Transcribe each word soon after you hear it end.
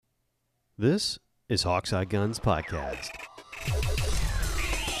This is Hawkseye Guns Podcast.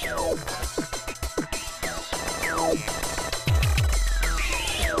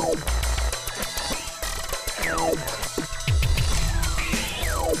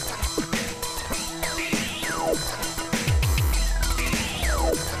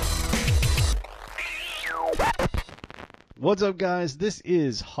 What's up, guys? This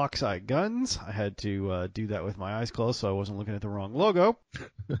is Hawkseye Guns. I had to do that with my eyes closed so I wasn't looking at the wrong logo.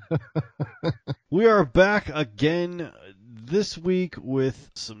 We are back again this week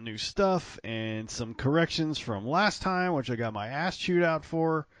with some new stuff and some corrections from last time, which I got my ass chewed out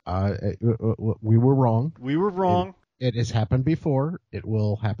for. We were wrong. We were wrong. It has happened before. It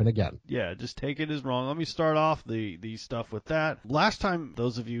will happen again. Yeah, just take it as wrong. Let me start off the stuff with that. Last time,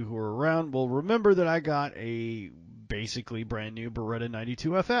 those of you who were around will remember that I got a basically brand new Beretta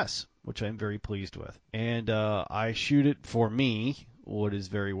 92 FS, which I'm very pleased with. And I shoot it for me, what is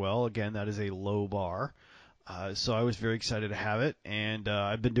very well. Again, that is a low bar. So I was very excited to have it, and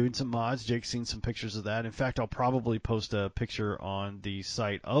I've been doing some mods. Jake's seen some pictures of that. In fact, I'll probably post a picture on the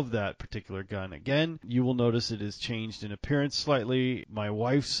site of that particular gun again. You will notice it has changed in appearance slightly. My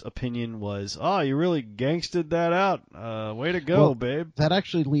wife's opinion was, you really gangsted that out. Way to go, babe. That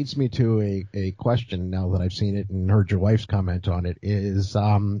actually leads me to a question now that I've seen it and heard your wife's comment on it is,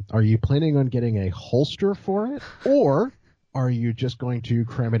 are you planning on getting a holster for it, or are you just going to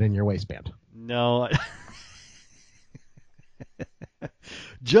cram it in your waistband? No.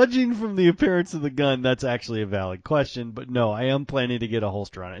 Judging from the appearance of the gun, that's actually a valid question, but no, I am planning to get a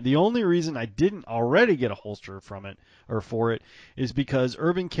holster on it. The only reason I didn't already get a holster from it or for it is because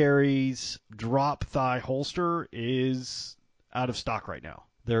Urban Carry's drop thigh holster is out of stock right now.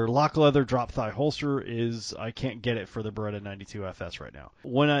 Their lock leather drop thigh holster I can't get it for the Beretta 92 FS right now.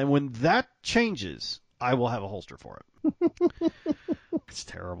 When that changes, I will have a holster for it. It's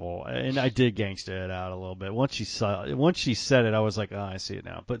terrible, and I did gangster it out a little bit. Once she said it, I was like, I see it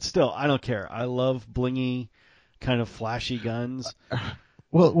now. But still, I don't care. I love blingy, kind of flashy guns.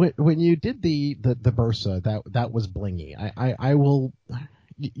 Well, when you did the Bursa, that was blingy. I will.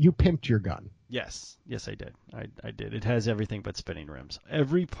 You pimped your gun. Yes, I did. I did. It has everything but spinning rims.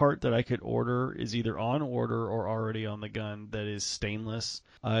 Every part that I could order is either on order or already on the gun that is stainless.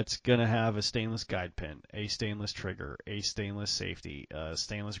 It's going to have a stainless guide pin, a stainless trigger, a stainless safety,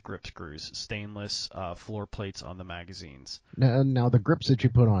 stainless grip screws, stainless floor plates on the magazines. Now the grips that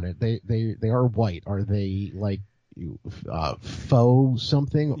you put on it, they are white. Are they like faux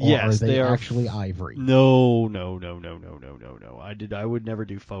something, or yes, are they are actually ivory? No. I would never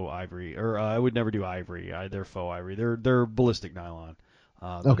do faux ivory, or I would never do ivory. They're faux ivory. They're ballistic nylon.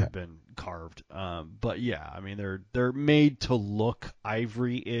 That have been carved. But yeah, I mean they're made to look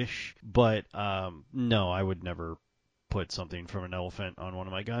ivory-ish, but no, I would never put something from an elephant on one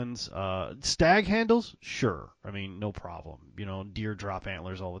of my guns. Stag handles, sure. I mean, no problem. You know, deer drop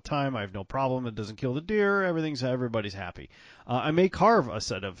antlers all the time. I have no problem. It doesn't kill the deer. Everybody's happy. I may carve a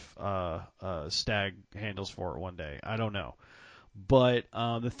set of stag handles for it one day. I don't know. But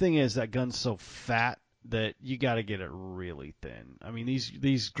the thing is, that gun's so fat that you got to get it really thin. I mean,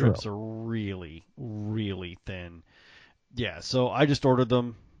 these grips are really, really thin. Yeah, so I just ordered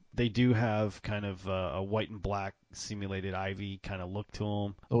them. They do have kind of a white and black simulated ivy kind of look to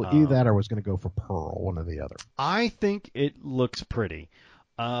them. Well, either that or was going to go for pearl, one or the other. I think it looks pretty.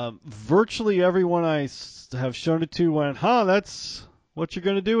 Virtually everyone I have shown it to went, that's what you're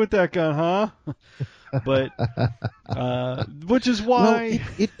going to do with that gun, huh? But, which is why...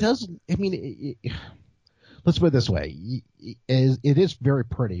 Well, it doesn't... I mean... Let's put it this way. It is very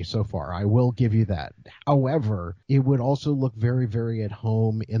pretty so far. I will give you that. However, it would also look very, very at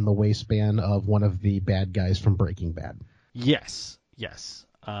home in the waistband of one of the bad guys from Breaking Bad. Yes.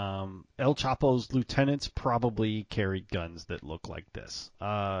 El Chapo's lieutenants probably carried guns that look like this.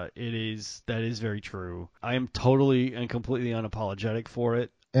 That is very true. I am totally and completely unapologetic for it.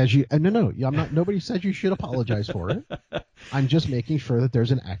 I'm not. Nobody said you should apologize for it. I'm just making sure that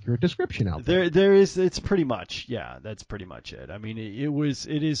there's an accurate description out there. There is. It's pretty much. Yeah, that's pretty much it. I mean,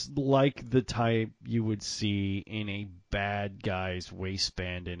 it is like the type you would see in a bad guy's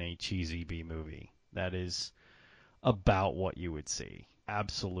waistband in a cheesy B movie. That is about what you would see.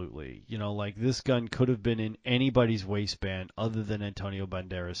 Absolutely. You know, like this gun could have been in anybody's waistband other than Antonio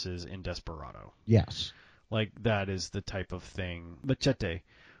Banderas's in Desperado. Yes. Like that is the type of thing. Machete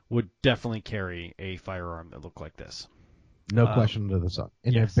would definitely carry a firearm that looked like this. No question under the sun.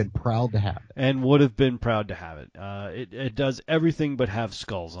 And yes. have been proud to have it. And would have been proud to have it. It does everything but have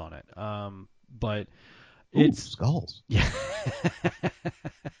skulls on it. But It's skulls. Yeah.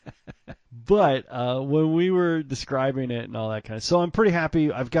 But when we were describing it and all that kind of, so I'm pretty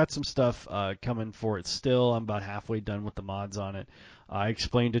happy. I've got some stuff coming for it still. I'm about halfway done with the mods on it. I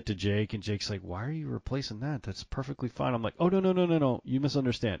explained it to Jake, and Jake's like, "Why are you replacing that? That's perfectly fine." I'm like, "Oh no, you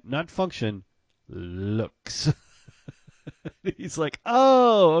misunderstand. Not function, looks." He's like,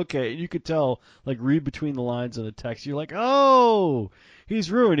 "Oh, okay." And you could tell, like, read between the lines of the text. You're like, "Oh, he's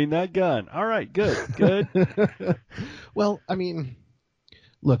ruining that gun." All right, good. Well, I mean,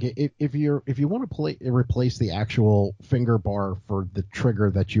 look, if you want to replace the actual finger bar for the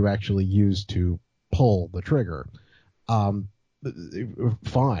trigger that you actually use to pull the trigger,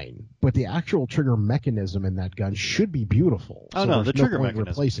 fine. But the actual trigger mechanism in that gun should be beautiful. Oh so no, the trigger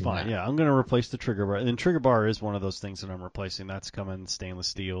mechanism is fine. That. Yeah, I'm going to replace the trigger bar. And trigger bar is one of those things that I'm replacing. That's coming stainless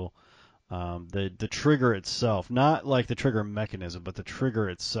steel. The trigger itself, not like the trigger mechanism, but the trigger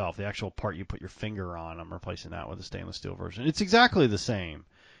itself, the actual part you put your finger on, I'm replacing that with a stainless steel version. It's exactly the same.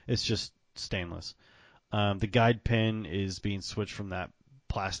 It's just stainless. The guide pin is being switched from that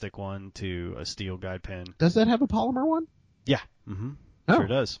plastic one to a steel guide pin. Does that have a polymer one? Yeah. Mm-hmm. Oh. Sure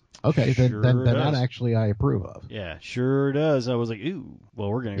does. Okay, sure then does. that actually I approve of. Yeah, sure does. I was like, ooh,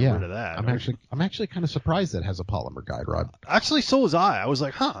 well, we're gonna get rid of that. I'm actually kind of surprised it has a polymer guide rod. Actually, so was I. I was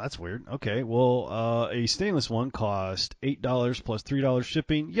like, huh, that's weird. Okay, well, a stainless one cost $8 plus $3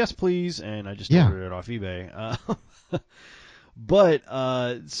 shipping. Yes, please. And I just ordered it off eBay. But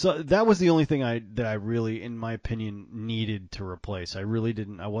so that was the only thing that I really, in my opinion, needed to replace. I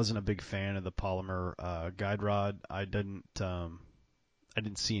wasn't a big fan of the polymer guide rod. I didn't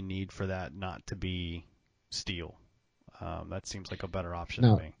see a need for that not to be steel. That seems like a better option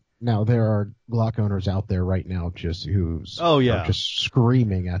to me. Now there are Glock owners out there right now just are just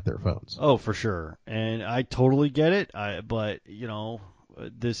screaming at their phones. Oh, for sure, and I totally get it. But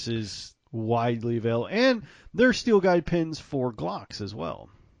this is widely available, and there's steel guide pins for Glocks as well.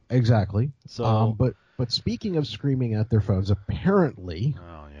 Exactly. So, but speaking of screaming at their phones, apparently,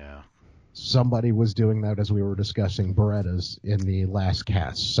 somebody was doing that as we were discussing Berettas in the last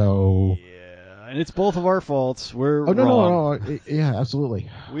cast. So yeah, and it's both of our faults. We're wrong. No. Yeah, absolutely.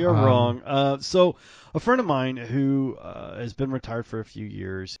 We are wrong. So a friend of mine who has been retired for a few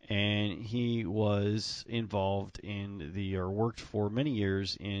years, and he was involved worked for many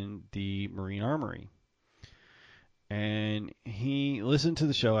years in the Marine Armory. And he listened to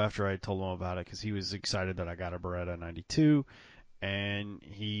the show after I told him about it because he was excited that I got a Beretta 92, and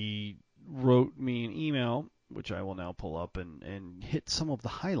he wrote me an email, which I will now pull up and hit some of the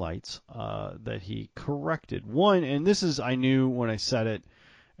highlights that he corrected. One, and this is, I knew when I said it,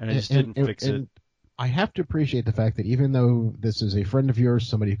 and I just didn't fix it. I have to appreciate the fact that even though this is a friend of yours,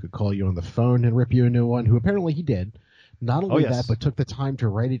 somebody who could call you on the phone and rip you a new one, who apparently he did, not only that, but took the time to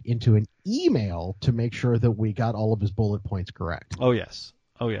write it into an email to make sure that we got all of his bullet points correct. Oh, yes.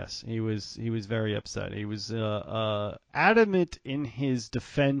 He was very upset. He was adamant in his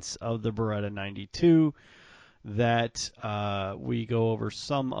defense of the Beretta 92 that we go over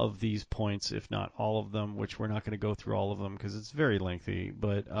some of these points, if not all of them, which we're not going to go through all of them because it's very lengthy.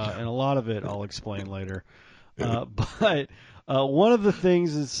 But and a lot of it I'll explain later. But one of the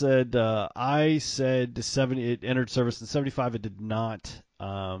things is said, I said it entered service in 75. It did not.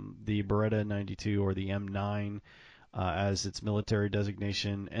 The Beretta 92 or the M9, as its military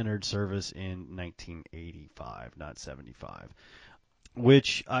designation, entered service in 1985, not 75.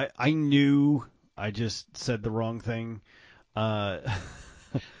 Which I knew. I just said the wrong thing. And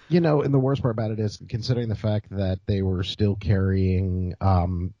the worst part about it is, considering the fact that they were still carrying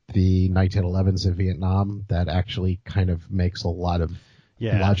the 1911s in Vietnam, that actually kind of makes a lot of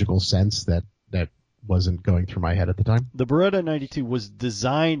logical sense that wasn't going through my head at the time. The Beretta 92 was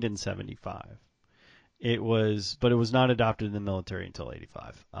designed in 75. But it was not adopted in the military until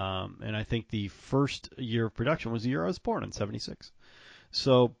 85. And I think the first year of production was the year I was born, in 76.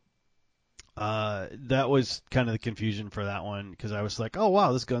 So that was kind of the confusion for that one, because I was like, oh,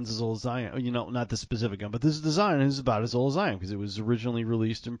 wow, this gun's as old as I am. Not this specific gun, but this design is about as old as I am, because it was originally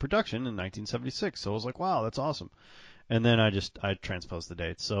released in production in 1976. So I was like, wow, that's awesome. And then I transposed the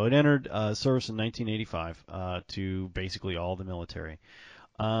dates. So it entered service in 1985 to basically all the military.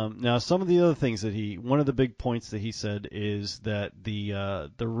 Now, some of the other things one of the big points that he said is that the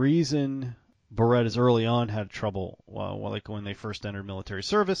reason Berettas early on had trouble, like when they first entered military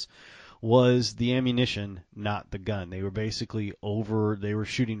service, was the ammunition, not the gun. They were basically they were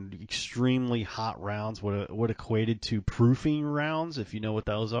shooting extremely hot rounds, what equated to proofing rounds, if you know what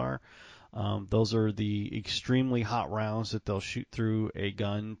those are. Those are the extremely hot rounds that they'll shoot through a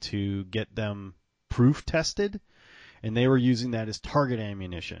gun to get them proof tested, and they were using that as target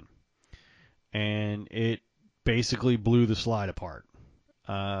ammunition. and it basically blew the slide apart.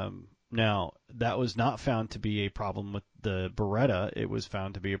 Now, that was not found to be a problem with the Beretta. It was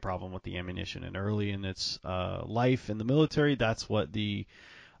found to be a problem with the ammunition. And early in its life in the military, that's what the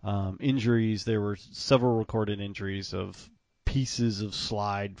injuries, there were several recorded injuries of pieces of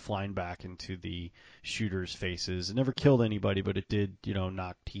slide flying back into the shooters' faces. It never killed anybody, but it did,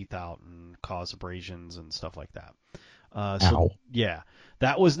 knock teeth out and cause abrasions and stuff like that. Ow. Yeah,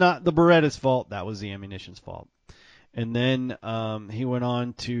 that was not the Beretta's fault. That was the ammunition's fault. And then he went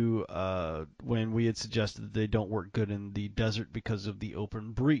on to when we had suggested that they don't work good in the desert because of the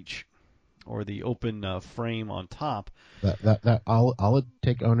open breech or the open frame on top. I'll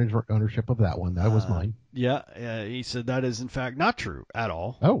take ownership of that one. That was mine. Yeah, he said that is in fact not true at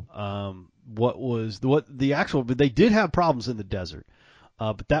all. Oh. But they did have problems in the desert,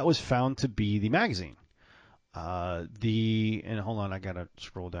 but that was found to be the magazine. And hold on, I gotta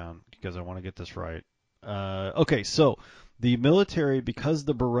scroll down because I want to get this right. Okay, so the military, because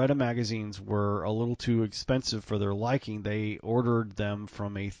the Beretta magazines were a little too expensive for their liking, they ordered them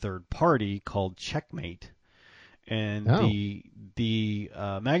from a third party called Checkmate. And the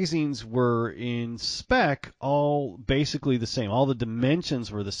magazines were in spec all basically the same. All the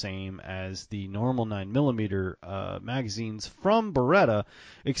dimensions were the same as the normal 9mm magazines from Beretta,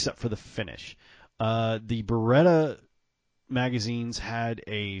 except for the finish. The Beretta magazines had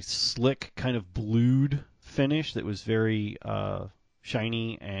a slick kind of blued finish that was very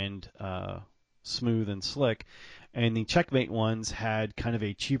shiny and smooth and slick, and the Checkmate ones had kind of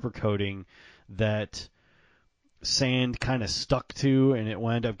a cheaper coating that sand kind of stuck to, and it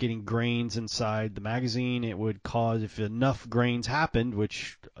wound up getting grains inside the magazine. It would cause, if enough grains happened,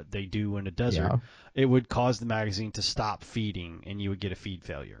 which they do in a desert, it would cause the magazine to stop feeding, and you would get a feed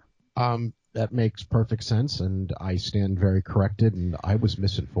failure. That makes perfect sense, and I stand very corrected, and I was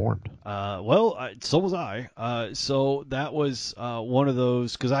misinformed. So was I. So that was one of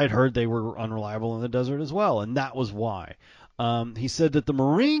those, because I had heard they were unreliable in the desert as well, and that was why. He said that the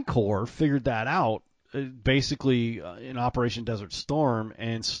Marine Corps figured that out basically in Operation Desert Storm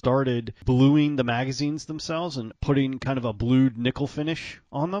and started bluing the magazines themselves and putting kind of a blued nickel finish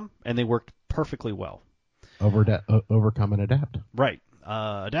on them, and they worked perfectly well. Overcome and adapt. Right.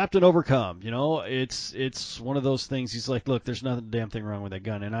 Adapt and overcome. It's one of those things. He's like, look, there's nothing damn thing wrong with that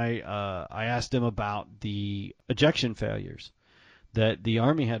gun. And I asked him about the ejection failures that the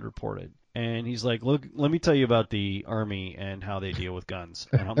Army had reported. And he's like, look, let me tell you about the Army and how they deal with guns.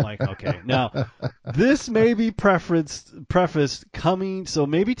 And I'm like, okay. Now, this may be prefaced coming, so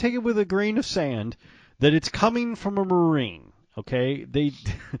maybe take it with a grain of sand, that it's coming from a Marine. Okay?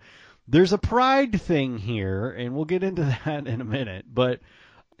 There's a pride thing here, and we'll get into that in a minute. But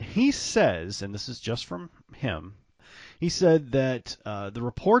he says, and this is just from him, he said that the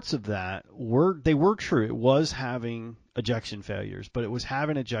reports of that were true. It was having ejection failures, but it was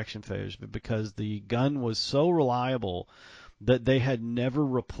having ejection failures because the gun was so reliable that they had never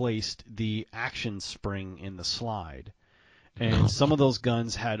replaced the action spring in the slide. And some of those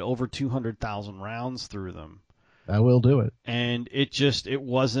guns had over 200,000 rounds through them. That will do it. And it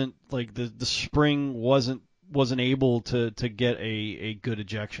wasn't like the spring wasn't able to get a good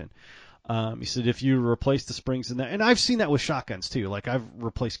ejection. He said if you replace the springs in that, and I've seen that with shotguns too. Like I've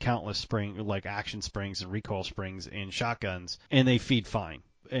replaced countless action springs and recoil springs in shotguns, and they feed fine.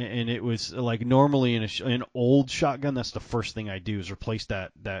 And it was like normally in an old shotgun, that's the first thing I do is replace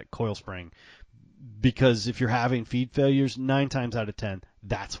that coil spring. Because if you're having feed failures, 9 times out of 10,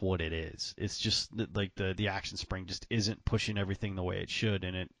 that's what it is. It's just that, like the action spring just isn't pushing everything the way it should,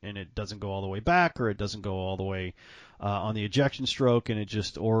 and it doesn't go all the way back, or it doesn't go all the way on the ejection stroke, and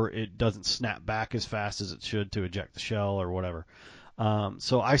it doesn't snap back as fast as it should to eject the shell or whatever.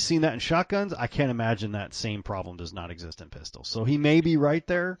 So I've seen that in shotguns. I can't imagine that same problem does not exist in pistols. So he may be right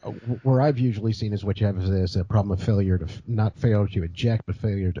there. Where I've usually seen is what you have is a problem of failure not failure to eject, but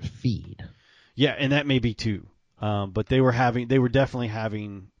failure to feed. Yeah, and that may be too. But they were definitely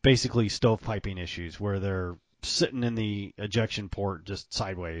having basically stovepiping issues where they're sitting in the ejection port just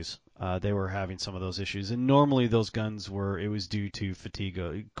sideways. They were having some of those issues, and normally those guns it was due to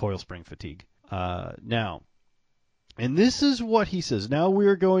fatigue, coil spring fatigue. Now, and this is what he says. Now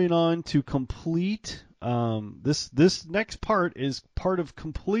we're going on to complete. This next part is part of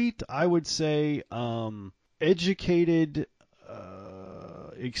complete, I would say, educated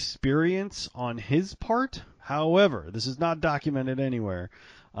experience on his part. However, this is not documented anywhere,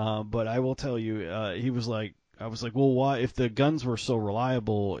 but I will tell you, I was like, well, why, if the guns were so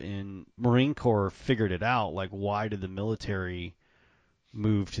reliable and Marine Corps figured it out, like, why did the military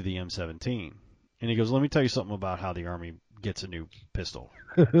move to the M17? And he goes, let me tell you something about how the Army gets a new pistol.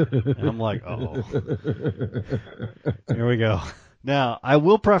 And I'm like, oh, here we go. Now, I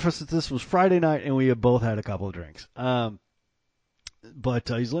will preface that this was Friday night and we have both had a couple of drinks. But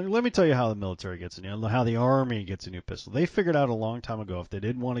he's like, let me tell you how the military gets a new, how the Army gets a new pistol. They figured out a long time ago, if they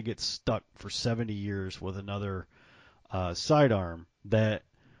didn't want to get stuck for 70 years with another sidearm, that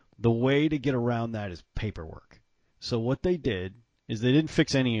the way to get around that is paperwork. So what they did is they didn't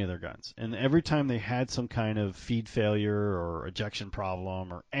fix any of their guns. And every time they had some kind of feed failure or ejection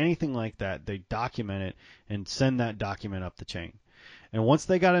problem or anything like that, they document it and send that document up the chain. And once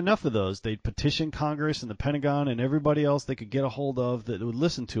they got enough of those, they'd petition Congress and the Pentagon and everybody else they could get a hold of that would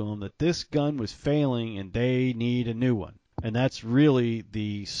listen to them that this gun was failing and they need a new one. And that's really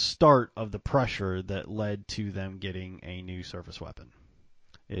the start of the pressure that led to them getting a new surface weapon.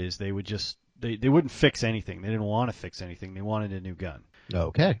 Is they would just they wouldn't fix anything. They didn't want to fix anything. They wanted a new gun.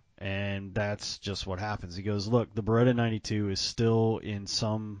 Okay. And that's just what happens. He goes, look, the Beretta 92 is still in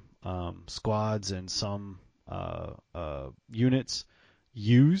some squads and some units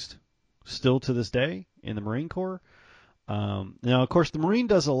used still to this day in the Marine Corps. Now, of course, the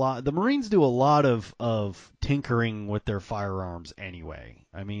Marines do a lot of tinkering with their firearms anyway.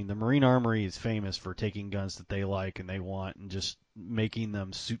 I mean, the Marine Armory is famous for taking guns that they like and they want and just making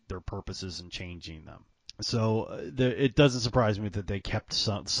them suit their purposes and changing them. So it doesn't surprise me that they kept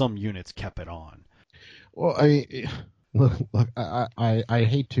some units kept it on. Well, look, I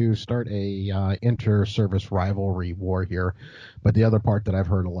hate to start a inter-service rivalry war here, but the other part that I've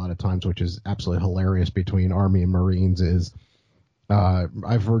heard a lot of times, which is absolutely hilarious between Army and Marines, is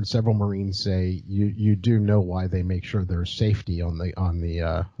I've heard several Marines say you do know why they make sure there's safety on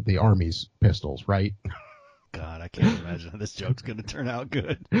the Army's pistols, right? God, I can't imagine this joke's going to turn out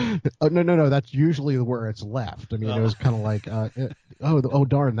good. No. That's usually where it's left. I mean, it was kind of like, oh,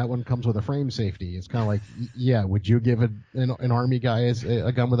 darn, that one comes with a frame safety. It's kind of like, yeah, would you give an Army guy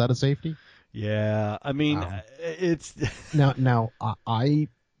a gun without a safety? Yeah, I mean, it's now I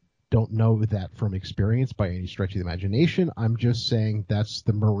don't know that from experience by any stretch of the imagination. I'm just saying that's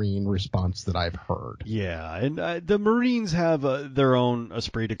the Marine response that I've heard. Yeah, and the Marines have their own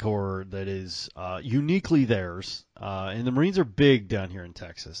esprit de corps that is uniquely theirs. And the Marines are big down here in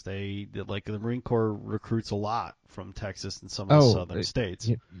Texas. The Marine Corps recruits a lot from Texas and some of the southern states.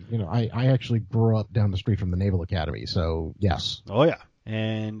 I actually grew up down the street from the Naval Academy, so yes. Oh yeah,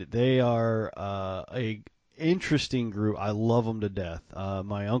 and they are a interesting group. I love them to death.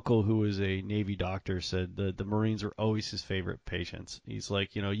 My uncle, who is a Navy doctor, said that the Marines are always his favorite patients. He's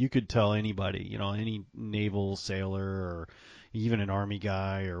like, you could tell anybody, any naval sailor or even an Army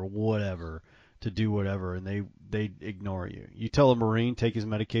guy or whatever to do whatever, and they ignore you. You tell a Marine take his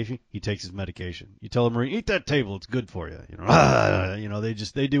medication, he takes his medication. You tell a Marine eat that table, it's good for you.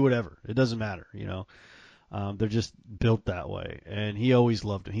 They do whatever. It doesn't matter. They're just built that way, and he always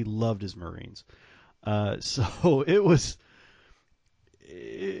loved them. He loved his Marines. So it was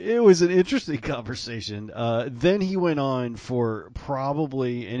an interesting conversation. Then he went on for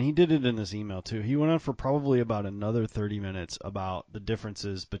probably, and he did it in this email too, he went on for probably about another 30 minutes about the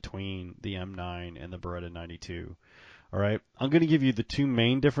differences between the M9 and the Beretta 92. All right, I'm going to give you the two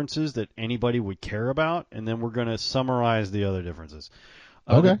main differences that anybody would care about, and then we're going to summarize the other differences.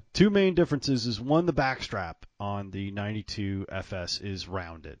 Okay. The two main differences is, one, the backstrap on the 92 FS is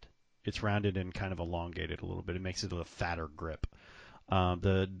rounded. It's rounded and kind of elongated a little bit. It makes it a fatter grip.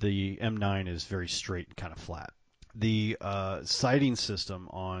 The M9 is very straight and kind of flat. The sighting system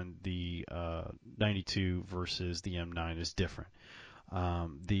on the 92 versus the M9 is different.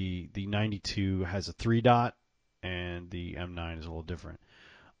 The 92 has a 3-dot, and the M9 is a little different.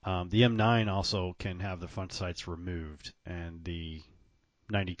 The M9 also can have the front sights removed, and the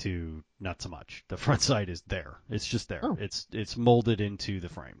 92 not so much. The front sight is there. It's just there. Oh. It's molded into the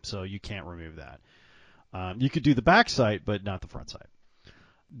frame, so you can't remove that. You could do the back sight, but not the front sight.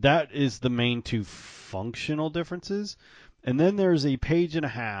 That is the main two functional differences. And then there's a page and a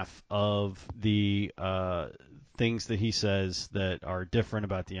half of the things that he says that are different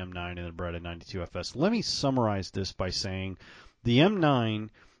about the M9 and the Beretta 92 FS. Let me summarize this by saying the M9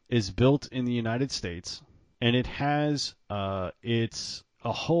 is built in the United States, and it has its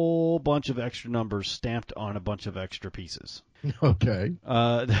a whole bunch of extra numbers stamped on a bunch of extra pieces. Okay.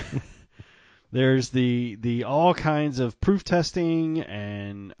 There's the all kinds of proof testing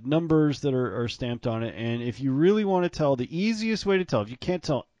and numbers that are stamped on it. And if you really want to tell, the easiest way to tell, if you can't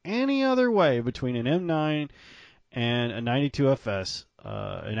tell any other way between an M9 and a 92 FS,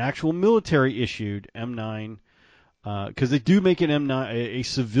 an actual military issued M9, because they do make an M9 a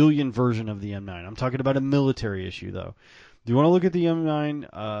civilian version of the M9. I'm talking about a military issue though. Do you want to look at the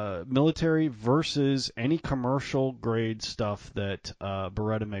M9 military versus any commercial grade stuff that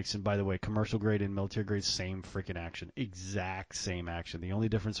Beretta makes? And by the way, commercial grade and military grade, same freaking action. Exact same action. The only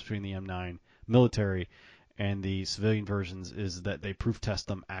difference between the M9 military and the civilian versions is that they proof test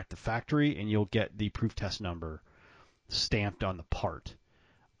them at the factory, and you'll get the proof test number stamped on the part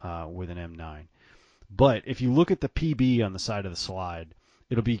with an M9. But if you look at the PB on the side of the slide,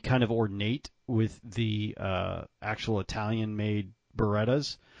 it'll be kind of ornate with the actual Italian-made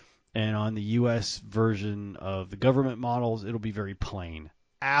Berettas, and on the U.S. version of the government models, it'll be very plain.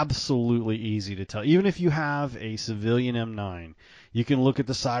 Absolutely easy to tell. Even if you have a civilian M9, you can look at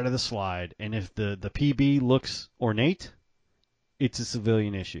the side of the slide, and if the PB looks ornate, it's a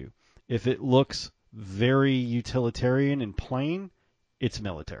civilian issue. If it looks very utilitarian and plain, it's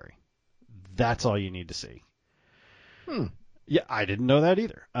military. That's all you need to see. Yeah, I didn't know that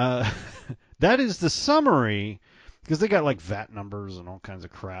either. That is the summary, because they got like VAT numbers and all kinds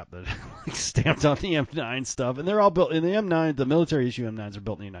of crap that like stamped on the M9 stuff, and they're all built in the M9. The military issue M9s are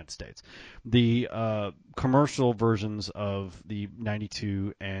built in the United States. The commercial versions of the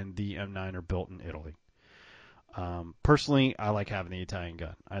 92 and the M9 are built in Italy. Personally, I like having the Italian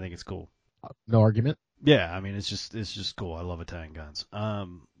gun. I think it's cool. No argument. Yeah, I mean it's just cool. I love Italian guns.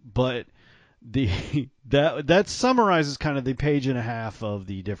 But that summarizes kind of the page and a half of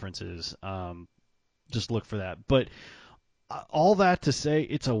the differences. Just look for that. But all that to say,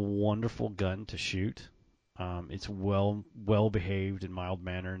 it's a wonderful gun to shoot. It's well behaved and mild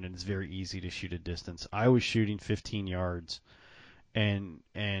mannered, and it's very easy to shoot at distance. I was shooting 15 yards, and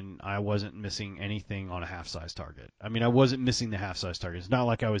I wasn't missing anything on a half-size target. I mean, I wasn't missing the half-size target. It's not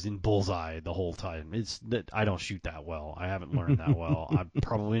like I was in bullseye the whole time. It's that I don't shoot that well. I haven't learned that well. I'm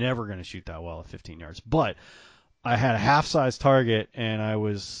probably never going to shoot that well at 15 yards. But I had a half-size target, and I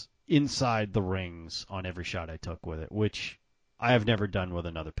was inside the rings on every shot I took with it, which I have never done with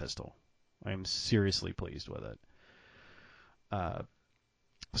another pistol. I'm seriously pleased with it.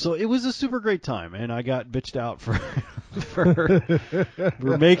 So it was a super great time, and I got bitched out for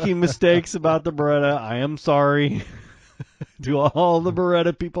making mistakes about the Beretta. I am sorry to all the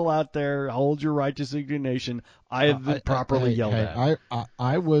Beretta people out there. Hold your righteous indignation. I have been properly yelled at.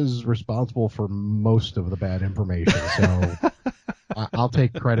 I was responsible for most of the bad information, so I'll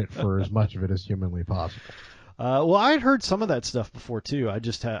take credit for as much of it as humanly possible. Well, I had heard some of that stuff before too. I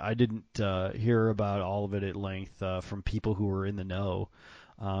didn't hear about all of it at length from people who were in the know.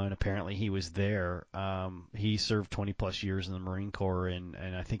 And apparently he was there. He served 20 plus years in the Marine Corps, and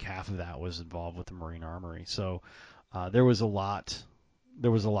I think half of that was involved with the Marine Armory. So there was a lot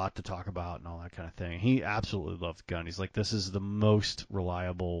to talk about and all that kind of thing. He absolutely loved the gun. He's like, this is the most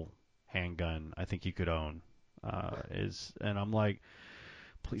reliable handgun I think you could own. And I'm like,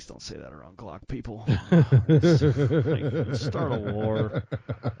 please don't say that around Glock people. Start a war.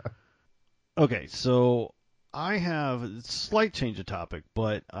 Okay, so I have a slight change of topic,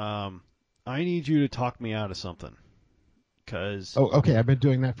 but I need you to talk me out of something. Okay. I've been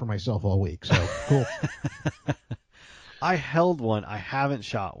doing that for myself all week, so cool. I held one. I haven't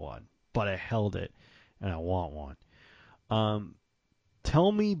shot one, but I held it, and I want one.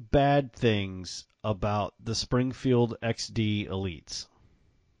 Tell me bad things about the Springfield XD Elites.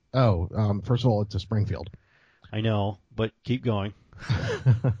 First of all, it's a Springfield. I know, but keep going.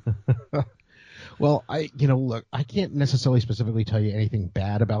 Well, look, I can't necessarily specifically tell you anything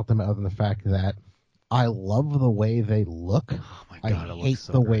bad about them other than the fact that I love the way they look. Oh my God, I hate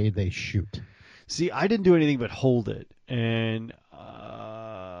the way they shoot. See, I didn't do anything but hold it, and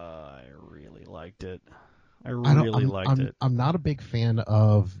I really liked it. I'm not a big fan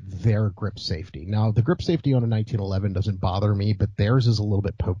of their grip safety. Now, the grip safety on a 1911 doesn't bother me, but theirs is a little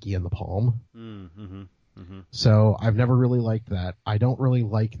bit pokey in the palm. Mm-hmm. Mm-hmm. So I've never really liked that. I don't really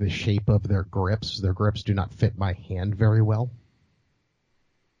like the shape of their grips. Their grips do not fit my hand very well.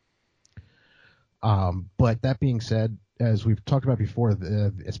 But that being said, as we've talked about before,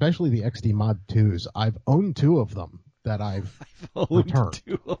 especially the XD Mod 2s, I've owned two of them that I've returned.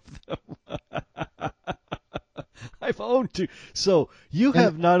 Two of them. I've owned two. So you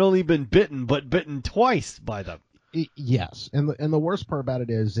have not only been bitten, but bitten twice by them. Yes, and the worst part about it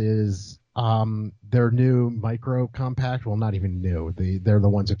is their new micro compact. Well, not even new. They're the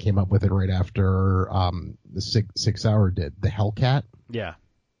ones that came up with it right after the Sig Sauer did the Hellcat. Yeah.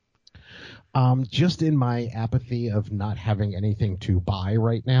 Just in my apathy of not having anything to buy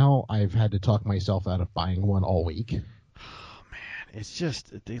right now, I've had to talk myself out of buying one all week. Oh man, it's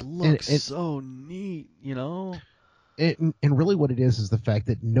just they look so neat, you know. And really what it is the fact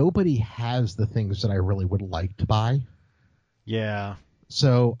that nobody has the things that I really would like to buy. Yeah.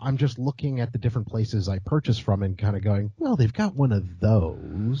 So I'm just looking at the different places I purchase from and kind of going, well, they've got one of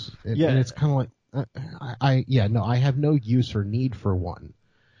those. And it's kind of like, I have no use or need for one.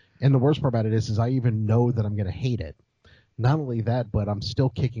 And the worst part about it is I even know that I'm going to hate it. Not only that, but I'm still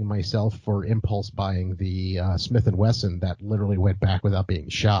kicking myself for impulse buying the Smith & Wesson that literally went back without being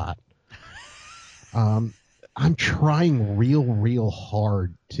shot. I'm trying real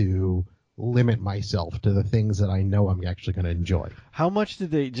hard to limit myself to the things that I know I'm actually going to enjoy. How much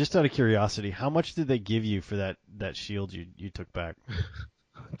did they, just out of curiosity, how much did they give you for that shield you took back?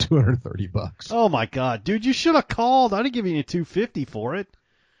 $230. Oh my God, dude, you should have called. I'd have given you $250 for it.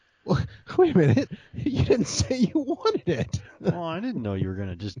 Well, wait a minute. You didn't say you wanted it. Well, I didn't know you were going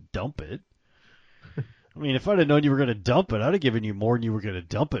to just dump it. I mean, if I'd have known you were going to dump it, I'd have given you more than you were going to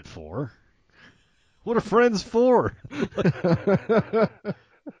dump it for. What are friends for?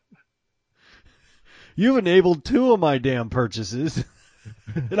 You've enabled 2 of my damn purchases,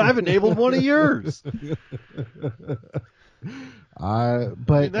 and I've enabled 1 of yours. But I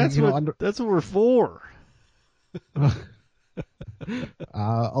mean, that's what we're for.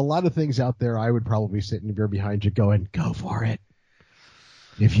 A lot of things out there, I would probably be sitting here behind you going, go for it.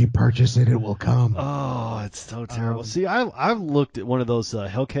 If you purchase it, it will come. Oh, it's so terrible. See, I've looked at one of those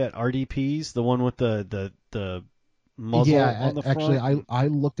Hellcat RDPs, the one with the muzzle on the front. Actually, I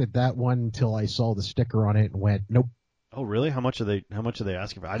looked at that one until I saw the sticker on it and went, nope. Oh, really? How much are they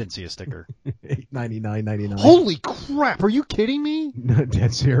asking for? I didn't see a sticker. $8.99.99. Holy crap! Are you kidding me? No,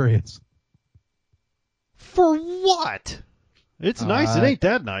 dead serious. For what? It's nice. It ain't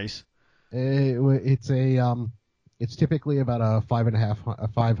that nice. It's typically about a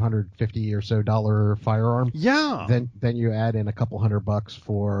 $550 or so firearm. Yeah. Then you add in a couple $100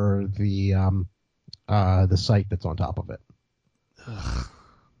 for the sight that's on top of it.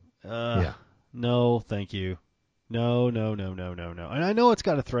 Yeah. No, thank you. No. And I know it's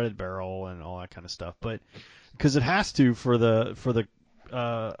got a threaded barrel and all that kind of stuff, but because it has to for the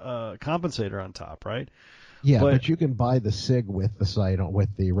compensator on top, right? Yeah, but you can buy the SIG with the sight with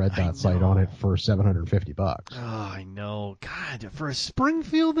the red dot sight on it for $750. Oh, I know. God, for a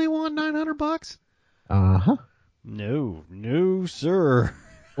Springfield they want $900? Uh-huh. No, sir.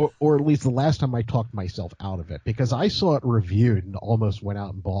 Or at least the last time I talked myself out of it, because I saw it reviewed and almost went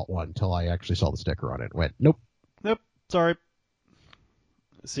out and bought one until I actually saw the sticker on it and went, nope, sorry.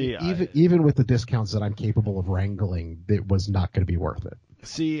 See, even with the discounts that I'm capable of wrangling, it was not going to be worth it.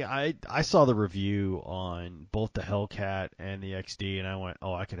 See, I saw the review on both the Hellcat and the XD, and I went,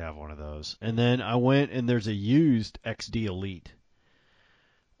 oh, I could have one of those. And then I went, and there's a used XD Elite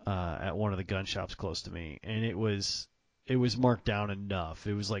at one of the gun shops close to me, and it was marked down enough.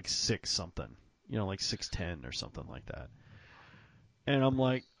 It was like 6 something, like 610 or something like that. And I'm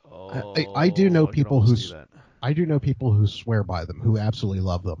like, oh, I do know people who do that. I do know people who swear by them, who absolutely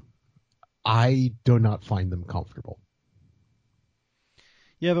love them. I do not find them comfortable.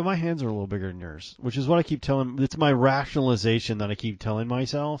 Yeah, but my hands are a little bigger than yours, which is what I keep telling. It's my rationalization that I keep telling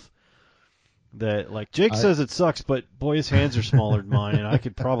myself. That, like, Jake says it sucks, but boy, his hands are smaller than mine, and I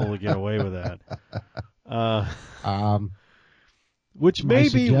could probably get away with that. Which may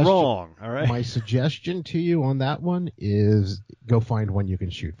be wrong, all right? My suggestion to you on that one is go find one you can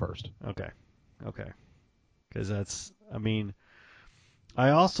shoot first. Okay. Because that's, I mean, I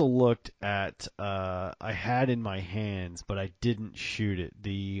also looked at, I had in my hands, but I didn't shoot it,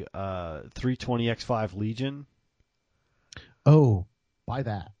 the 320X5 Legion. Oh, buy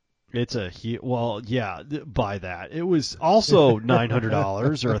that. It's buy that. It was also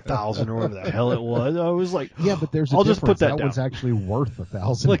 $900 or $1,000 or whatever the hell it was. I was like, yeah, but there's a I'll difference. just put that down. That one's actually worth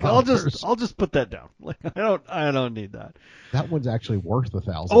 $1,000. Like, I'll just put that down. Like, I don't need that. That one's actually worth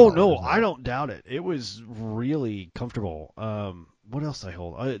 $1,000. Oh no, I don't doubt it. It was really comfortable. What else did I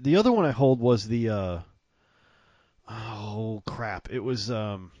hold? The other one I hold was the oh crap. It was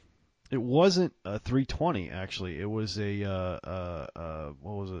it wasn't a 320 actually. It was a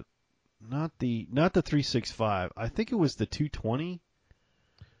what was it? Not the 365. I think it was the 220.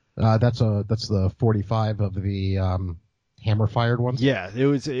 That's the 45 of the hammer fired ones. Yeah, it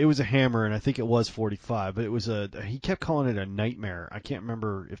was a hammer, and I think it was 45, but it was he kept calling it a Nightmare. I can't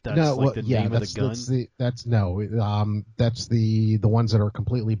remember if that's the name of the gun. That's the ones that are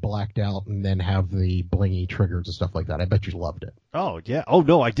completely blacked out and then have the blingy triggers and stuff like that. I bet you loved it. Oh yeah. Oh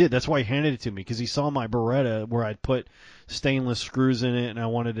no, I did. That's why he handed it to me, because he saw my Beretta where I'd put stainless screws in it, and I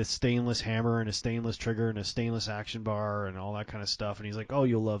wanted a stainless hammer and a stainless trigger and a stainless action bar and all that kind of stuff. And he's like, "Oh,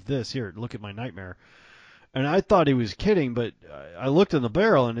 you'll love this. Here, look at my Nightmare." And I thought he was kidding, but I looked in the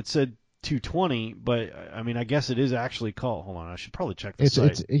barrel and it said 220. But I mean, I guess it is actually called. Hold on, I should probably check the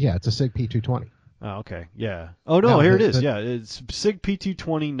site. It's a SIG P220. Oh, okay. Yeah. Oh no, here it is. Yeah, it's SIG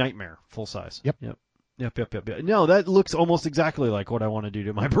P220 Nightmare, full size. Yep. Yep. No, that looks almost exactly like what I want to do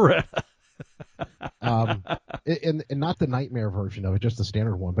to my Beretta. And not the Nightmare version of it, just the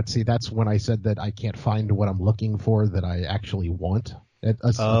standard one. But see, that's when I said that I can't find what I'm looking for that I actually want. A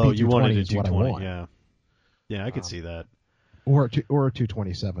P220 you wanted a is what I 220, want. yeah. Yeah, I could see that. Or a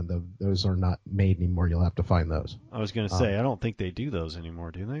 227. Those are not made anymore. You'll have to find those. I was going to say, I don't think they do those anymore,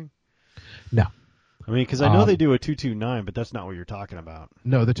 do they? No. I mean, because I know they do a 229, but that's not what you're talking about.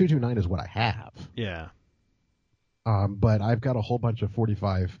 No, the 229 is what I have. Yeah. But I've got a whole bunch of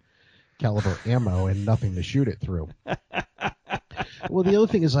 45 caliber ammo and nothing to shoot it through. Well, the other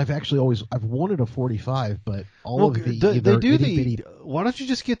thing is I've wanted a 45, but why don't you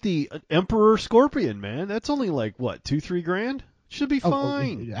just get the Emperor Scorpion, man? That's only like what, $2-3 grand? Should be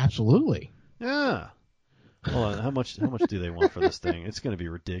fine. Absolutely. Yeah. Hold on, how much do they want for this thing? It's going to be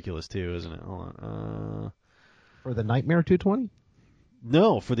ridiculous too, isn't it? Hold on. For the Nightmare 220?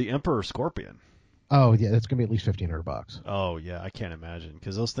 No, for the Emperor Scorpion. Oh yeah, that's going to be at least $1,500. Oh yeah, I can't imagine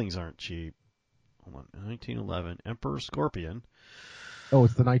because those things aren't cheap. Hold on, 1911 Emperor Scorpion. Oh,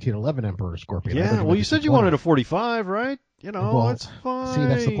 it's the 1911 Emperor Scorpion. Yeah, well, you said you wanted a 45, right? That's fine. See,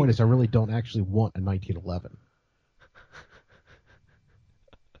 that's the point. Is I really don't actually want a 1911.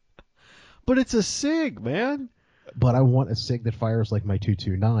 But it's a SIG, man. But I want a SIG that fires like my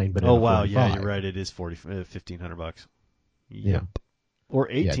 229. But wow, 45. yeah, you're right. It is $1,500. Yep. Yeah. Or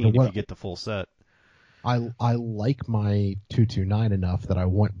 18 if you get the full set. I like my 229 enough that I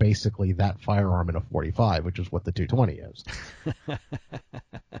want basically that firearm in a 45, which is what the 220 is.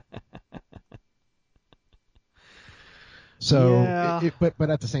 So, yeah. But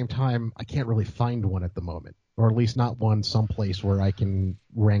at the same time, I can't really find one at the moment, or at least not one someplace where I can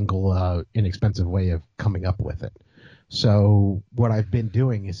wrangle an inexpensive way of coming up with it. So what I've been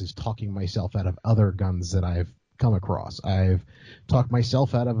doing is talking myself out of other guns that I've come across. I've talked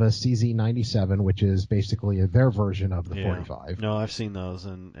myself out of a CZ97, which is basically their version of the 45. No, I've seen those,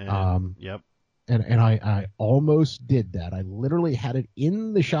 and yep. And I almost did that. I literally had it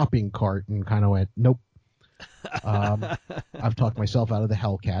in the shopping cart and kind of went, nope. I've talked myself out of the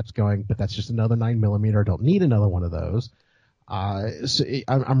Hellcats, going, but that's just another 9mm. I don't need another one of those. So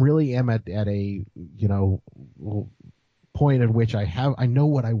I'm really am at a point at which I know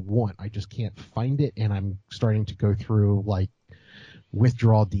what I want. I just can't find it, and I'm starting to go through like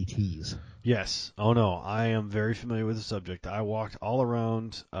withdrawal DTs. Yes. Oh no, I am very familiar with the subject. I walked all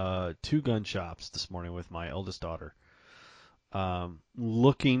around 2 gun shops this morning with my eldest daughter,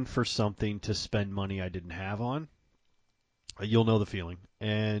 looking for something to spend money I didn't have on. You'll know the feeling.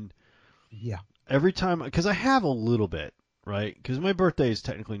 And yeah, every time, because I have a little bit, right? Because my birthday is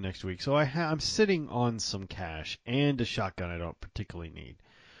technically next week, so I'm sitting on some cash and a shotgun I don't particularly need.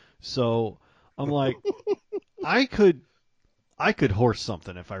 So I'm like, I could horse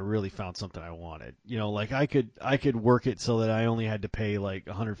something if I really found something I wanted. Like I could work it so that I only had to pay like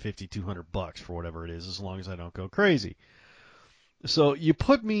 $150-$200 for whatever it is, as long as I don't go crazy. So you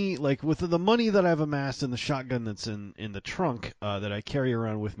put me like with the money that I've amassed in the shotgun that's in the trunk that I carry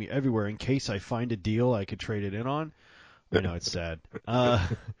around with me everywhere in case I find a deal I could trade it in on. I know it's sad.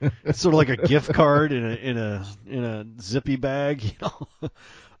 It's sort of like a gift card in a zippy bag,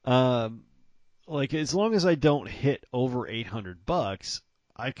 like as long as I don't hit over $800,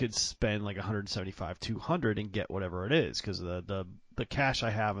 I could spend like $175-$200 and get whatever it is, because the cash I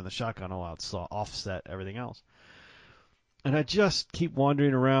have in the shotgun will offset everything else. And I just keep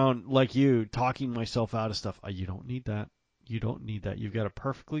wandering around like you, talking myself out of stuff. You don't need that. You don't need that. You've got a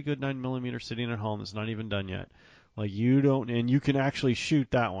perfectly good 9mm sitting at home that's not even done yet. Like you don't, and you can actually shoot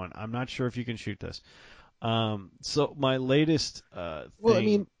that one. I'm not sure if you can shoot this. So my latest thing. Well, I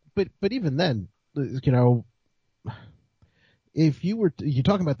mean, but even then, if you're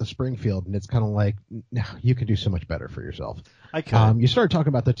talking about the Springfield, and it's kind of like, no, you could do so much better for yourself. I could. You started talking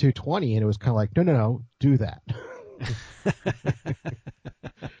about the 220, and it was kind of like, no, do that.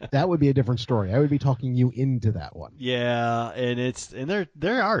 That would be a different story. I would be talking you into that one. Yeah, and they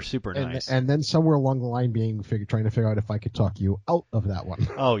are super nice. And then somewhere along the line, trying to figure out if I could talk you out of that one.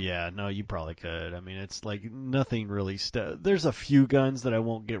 Oh yeah, no, you probably could. I mean, it's like nothing really. There's a few guns that I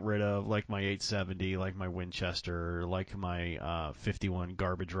won't get rid of, like my 870, like my Winchester, like my 51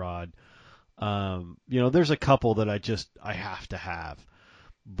 garbage rod. There's a couple that I have to have,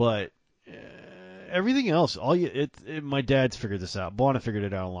 but. Everything else, my dad's figured this out. Buana figured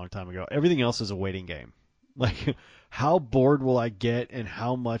it out a long time ago. Everything else is a waiting game. Like, how bored will I get, and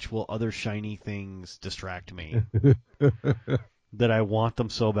how much will other shiny things distract me? that I want them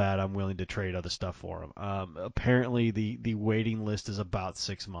so bad I'm willing to trade other stuff for them. Apparently the waiting list is about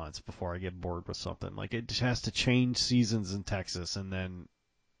 6 months before I get bored with something. Like it just has to change seasons in Texas, and then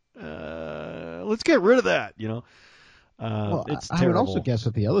let's get rid of that. Well, It's I would also terrible. guess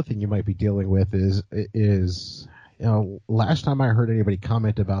that the other thing you might be dealing with is last time I heard anybody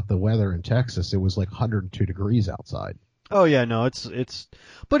comment about the weather in Texas, it was like 102 degrees outside. Oh yeah, no,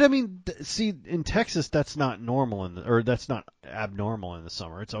 but I mean, see, in Texas, that's not normal or that's not abnormal in the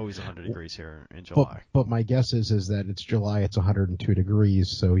summer. It's always 100 degrees here in July. But my guess is that it's July, it's 102 degrees,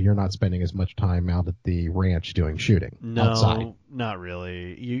 so you're not spending as much time out at the ranch doing shooting outside. No, not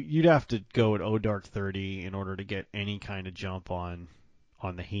really. You'd have to go at dark 30 in order to get any kind of jump on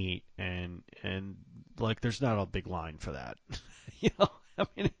the heat, and like there's not a big line for that. I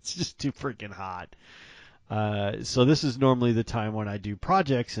mean, it's just too freaking hot. So this is normally the time when I do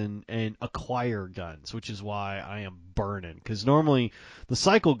projects and acquire guns, which is why I am burning. Because normally the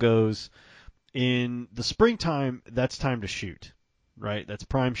cycle goes in the springtime, that's time to shoot, right? That's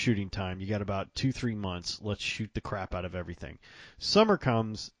prime shooting time. You got about 2-3 months. Let's shoot the crap out of everything. Summer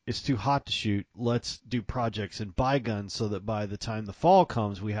comes, it's too hot to shoot. Let's do projects and buy guns so that by the time the fall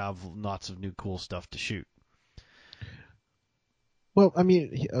comes, we have lots of new cool stuff to shoot. Well, I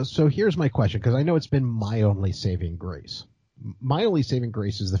mean, so here's my question, because I know it's been my only saving grace. My only saving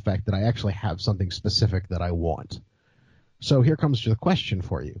grace is the fact that I actually have something specific that I want. So here comes the question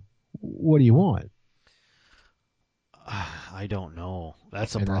for you. What do you want? I don't know.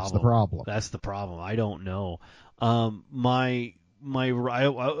 That's the problem. That's the problem. I don't know. Originally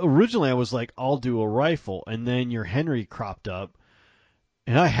I was like, I'll do a rifle, and then your Henry cropped up,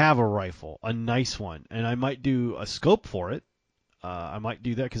 and I have a rifle, a nice one, and I might do a scope for it. I might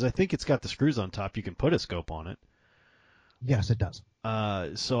do that because I think it's got the screws on top. You can put a scope on it. Yes, it does.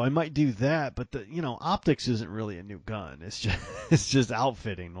 So I might do that, but optics isn't really a new gun. It's just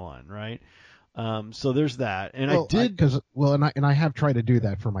outfitting one, right? So there's that, and I did and I have tried to do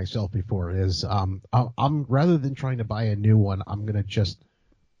that for myself before. I'm rather than trying to buy a new one, I'm gonna just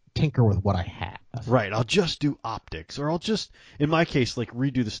tinker with what I have. Right. I'll just do optics, or I'll just, in my case, like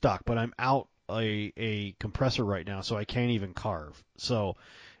redo the stock. But I'm out a compressor right now, so I can't even carve. So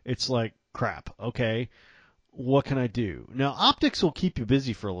it's like crap. Okay, what can I do now? Optics will keep you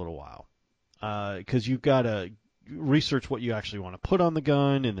busy for a little while, because you've got to research what you actually want to put on the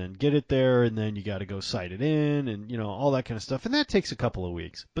gun, and then get it there, and then you got to go sight it in, and all that kind of stuff, and that takes a couple of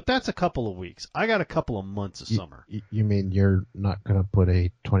weeks. But that's a couple of weeks. I got a couple of months of summer. You mean you're not going to put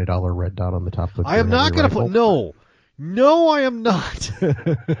a $20 red dot on the top of? I am not going to put No, I am not.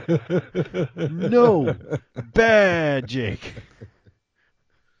 No. Bad, Jake.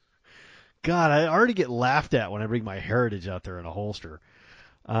 God, I already get laughed at when I bring my Heritage out there in a holster.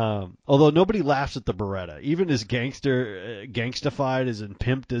 Although nobody laughs at the Beretta. Even as gangstified as and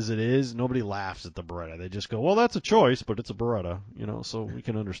pimped as it is, nobody laughs at the Beretta. They just go, well, that's a choice, but it's a Beretta, so we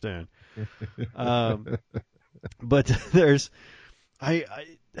can understand. But there's...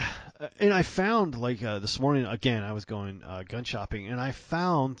 I found this morning again. I was going gun shopping, and I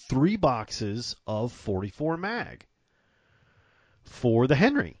found 3 boxes of 44 mag for the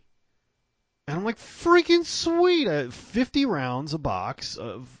Henry, and I'm like, freaking sweet! 50 rounds a box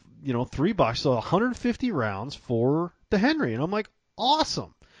of 3 boxes, so 150 rounds for the Henry, and I'm like,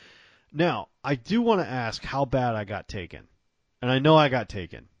 awesome. Now I do want to ask how bad I got taken, and I know I got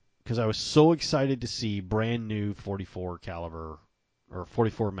taken because I was so excited to see brand new 44 caliber. Or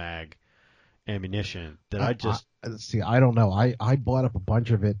 44 mag ammunition that I just see. I don't know. I bought up a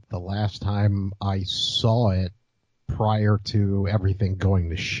bunch of it the last time I saw it prior to everything going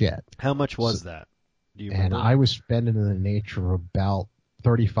to shit. How much was that? Do you remember? And I was spending in the nature of about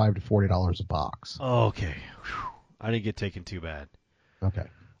 $35 to $40 a box. Oh, okay. Whew. I didn't get taken too bad. Okay.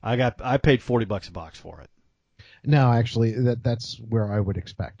 I paid $40 a box for it. No, actually, that's where I would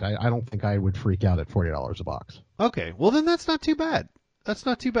expect. I don't think I would freak out at $40 a box. Okay. Well, then that's not too bad. That's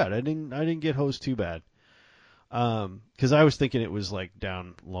not too bad. I didn't get hosed too bad. Because I was thinking it was like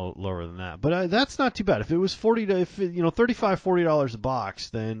down lower than that, but that's not too bad. If it was $35-$40 a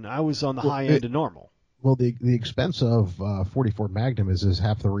box, then I was on the high end of normal. Well, the expense of 44 Magnum is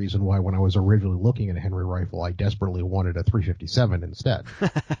half the reason why when I was originally looking at a Henry rifle, I desperately wanted a 357 instead.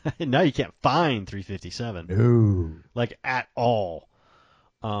 Now you can't find 357. No, like at all.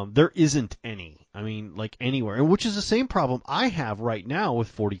 There isn't any. I mean, like anywhere, and which is the same problem I have right now with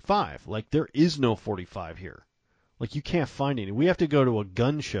 45. Like there is no 45 here. Like you can't find any. We have to go to a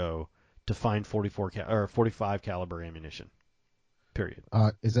gun show to find 45 caliber ammunition. Period.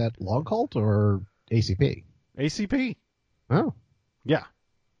 Is that Long Colt or ACP? ACP. Oh. Yeah.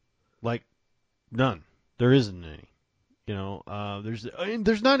 Like none. There isn't any.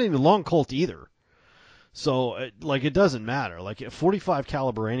 There's not any long Colt either. So it doesn't matter. Like a 45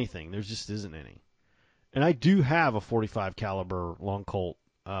 caliber anything, there just isn't any. And I do have a 45 caliber long Colt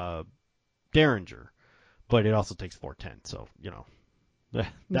Derringer, but it also takes 410, so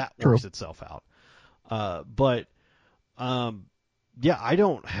that works itself out. Yeah, I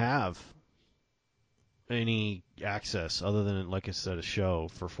don't have any access other than, like I said, a show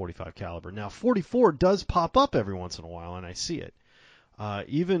for 45 caliber. Now 44 does pop up every once in a while, and I see it.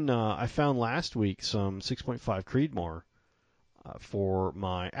 I found last week some 6.5 Creedmoor for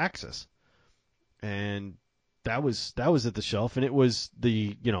my Axis, and that was at the shelf, and it was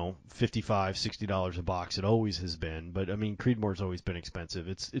the $55, $60 a box. It always has been, but I mean Creedmoor's always been expensive.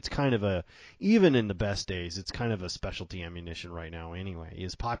 It's kind of even in the best days, it's kind of a specialty ammunition right now anyway.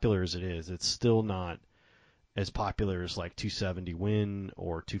 As popular as it is, it's still not as popular as like 270 Win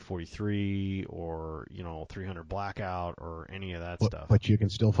or 243 or 300 Blackout or any of that stuff. But you can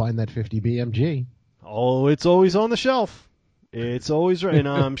still find that 50 BMG. Oh, it's always on the shelf. It's always right, and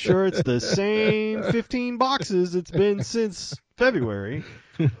I'm sure it's the same 15 boxes it's been since February.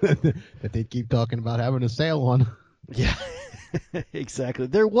 That they keep talking about having a sale on. Yeah, exactly.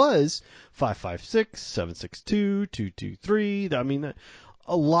 There was 5.56, 7.62, 2.23. I mean,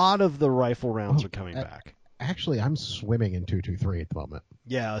 a lot of the rifle rounds are coming back. Actually, I'm swimming in 2.23 at the moment.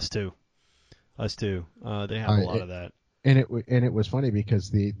 Yeah, us too. They have a lot of that. And it was funny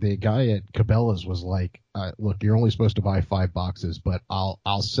because the guy at Cabela's was like, "Look, you're only supposed to buy 5 boxes, but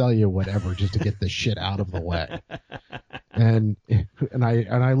I'll sell you whatever just to get this shit out of the way." and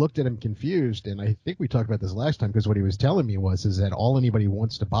I looked at him confused, and I think we talked about this last time because what he was telling me is that all anybody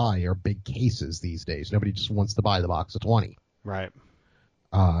wants to buy are big cases these days. Nobody just wants to buy the box of 20. Right.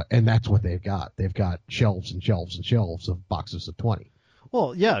 And that's what they've got. They've got shelves and shelves and shelves of boxes of 20.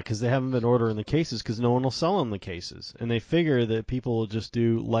 Well, yeah, because they haven't been ordering the cases because no one will sell them the cases, and they figure that people will just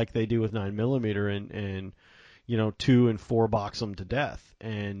do like they do with 9mm and 2 and 4 box them to death.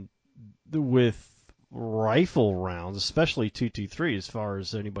 And with rifle rounds, especially 223, as far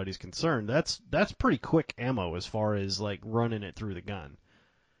as anybody's concerned, that's pretty quick ammo as far as like running it through the gun.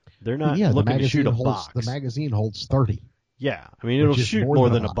 They're not looking to shoot a box. The magazine holds 30. Yeah, I mean it'll shoot more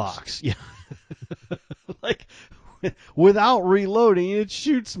than a box. Yeah, like. Without reloading, it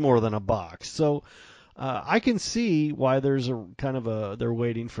shoots more than a box. So I can see why there's a kind of they're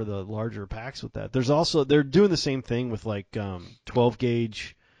waiting for the larger packs with that. They're doing the same thing with like 12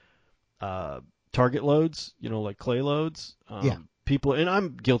 gauge target loads, like clay loads. People, and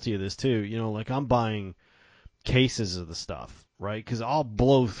I'm guilty of this too. Like I'm buying cases of the stuff, right? Because I'll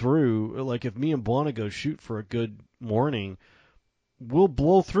blow through. Like if me and Buana go shoot for a good morning, we'll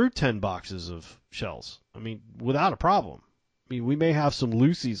blow through 10 boxes of shells. I mean, without a problem. I mean, we may have some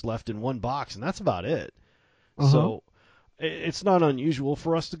Lucy's left in one box, and that's about it. Uh-huh. So it's not unusual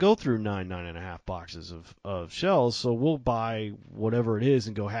for us to go through 9.5 boxes of shells. So we'll buy whatever it is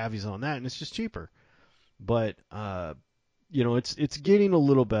and go halvies on that, and it's just cheaper. But it's getting a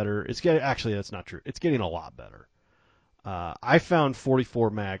little better. Actually, that's not true. It's getting a lot better. I found 44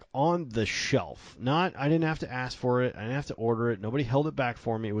 mag on the shelf. I didn't have to ask for it. I didn't have to order it. Nobody held it back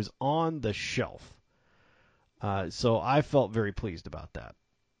for me. It was on the shelf. So I felt very pleased about that.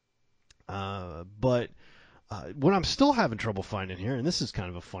 But what I'm still having trouble finding here, and this is kind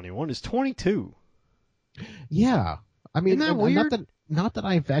of a funny one, is 22. Yeah. I mean, isn't that weird? Not that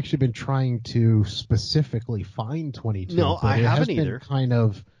I've actually been trying to specifically find 22. No, I haven't either. Been kind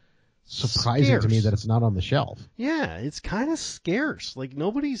of surprising scarce to me that it's not on the shelf. Yeah, it's kind of scarce. Like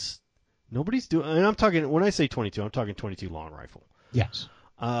nobody's doing. And I'm talking, when I say 22, I'm talking 22 long rifle. Yes.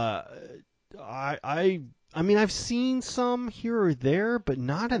 I mean, I've seen some here or there, but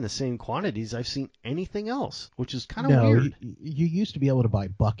not in the same quantities I've seen anything else, which is kind of weird. You used to be able to buy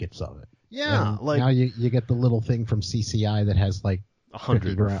buckets of it. Yeah, like now you get the little thing from CCI that has like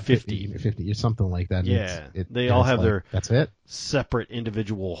 100 or 50 or something like that. Yeah, they all have their that's it. Separate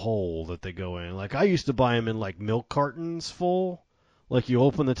individual hole that they go in. Like I used to buy them in like milk cartons full. Like you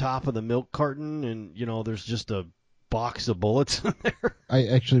open the top of the milk carton and there's just a box of bullets in there. I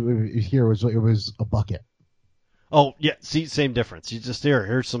actually here it was a bucket. Oh yeah, see, same difference. You just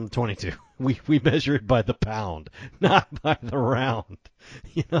here's some 22. We measure it by the pound, not by the round.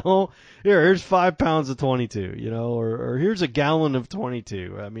 Here's 5 pounds of 22. Or here's a gallon of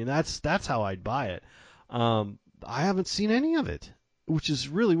 22. I mean, that's how I'd buy it. I haven't seen any of it, which is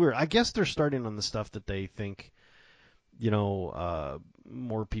really weird. I guess they're starting on the stuff that they think,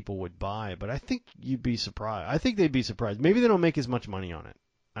 more people would buy. But I think you'd be surprised. I think they'd be surprised. Maybe they don't make as much money on it.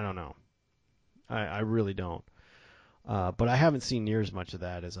 I don't know. I really don't. But I haven't seen near as much of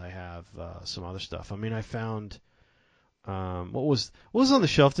that as I have some other stuff. I mean, I found What was on the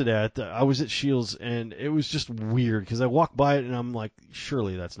shelf today? I was at Shields, and it was just weird because I walked by it and I'm like,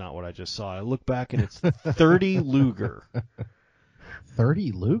 surely that's not what I just saw. I look back and it's 30 Luger.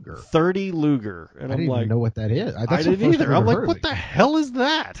 30 Luger. 30 Luger, and I I'm didn't like, even know what that is. That's I the didn't first either. I've I'm ever like, heard what of the it. hell is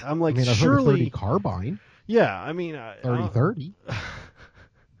that? I'm like, I mean, I've heard of 30 carbine. Yeah, I mean, 30.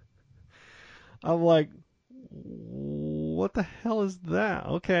 I'm like, what the hell is that?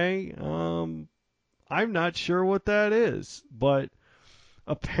 Okay, I'm not sure what that is, but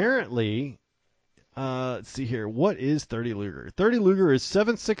apparently, let's see here. What is 30 Luger? 30 Luger is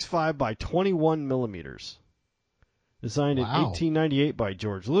 7.65 by 21 millimeters. Designed in 1898 by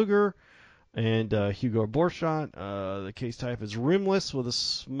George Luger and Hugo Borchardt. The case type is rimless with a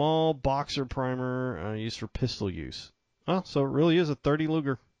small boxer primer used for pistol use. Oh, so it really is a 30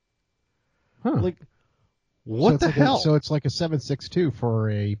 Luger. Huh. Like, what the hell? So it's like a 7.62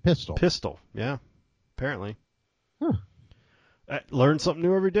 for a pistol. Pistol, yeah. Apparently. Huh. I learn something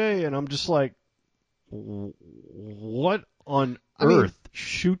new every day, and I'm just like, what on earth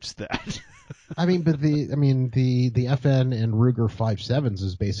shoots that? I mean, but the FN and Ruger 5.7s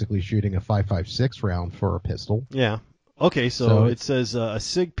is basically shooting a 5.56 round for a pistol. Yeah. Okay, so it says a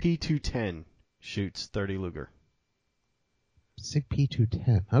Sig P210 shoots 30 Luger. Sig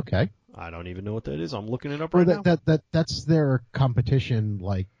P210. Okay. I don't even know what that is. I'm looking it up right now. That's their competition,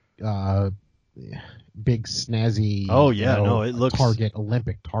 like big snazzy. Oh yeah, no, it looks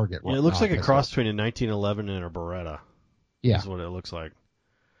Olympic target. Yeah, it looks like a cross between a 1911 and a Beretta. Yeah, is what it looks like.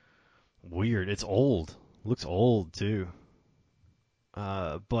 Weird. It's old. Looks old too.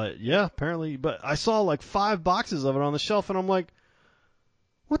 But yeah, apparently. But I saw like 5 boxes of it on the shelf, and I'm like,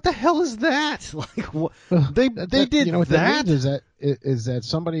 what the hell is that? Like, what? They did you know what that? means is that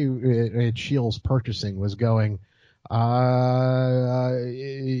somebody at Shields Purchasing was going, yeah,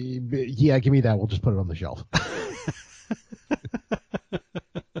 give me that. We'll just put it on the shelf.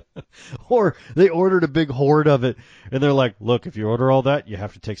 Or they ordered a big hoard of it, and they're like, look, if you order all that, you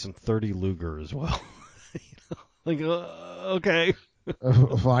have to take some 30 Luger as well. Like, okay.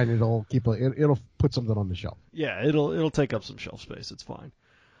 Fine, it'll put something on the shelf. Yeah, it'll take up some shelf space. It's fine.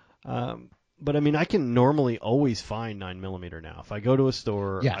 But I mean, I can normally always find 9mm now. If I go to a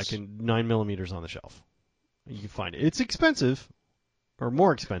store, yes. I can 9mm on the shelf. You can find it. It's expensive, or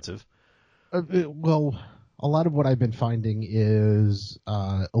more expensive. Well, a lot of what I've been finding is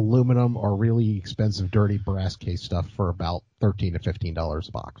aluminum or really expensive, dirty brass case stuff for about $13 to $15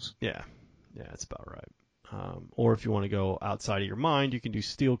 a box. Yeah, that's about right. Or if you want to go outside of your mind, you can do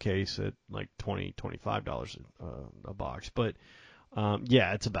steel case at like $20, $25 a box. But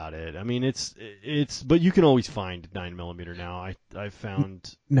yeah, it's about it. I mean, it's but you can always find 9mm now. I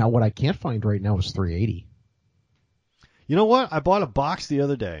found. Now, what I can't find right now is 380. You know what? I bought a box the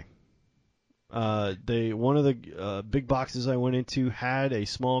other day. One of the big boxes I went into had a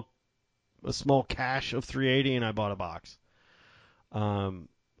small cache of 380, and I bought a box.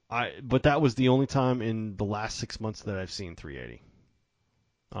 But that was the only time in the last 6 months that I've seen 380.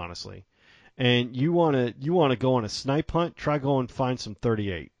 Honestly. And you wanna go on a snipe hunt, try go and find some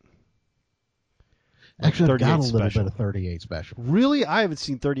 38. Actually, I've got a little bit of 38 special. Really? I haven't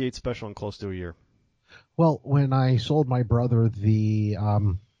seen 38 special in close to a year. Well, when I sold my brother the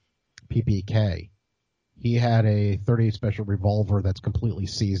PPK, he had a 38 special revolver that's completely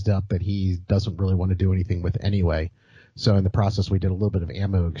seized up that he doesn't really want to do anything with anyway. So in the process, we did a little bit of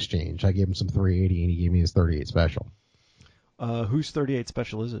ammo exchange. I gave him some 380, and he gave me his 38 special. Whose 38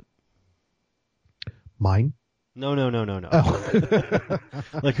 special is it? Mine? No. Oh.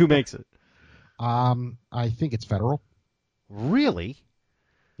 Like, who makes it? I think it's Federal. Really?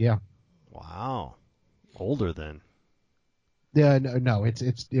 Yeah. Wow. Older then. Yeah, no,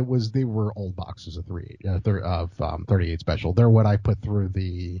 they were old boxes of 38 special. They're what I put through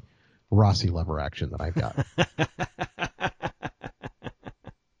the Rossi lever action that I've got.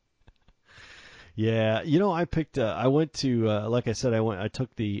 Yeah, I picked. I went to, like I said, I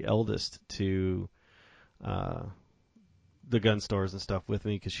took the eldest to the gun stores and stuff with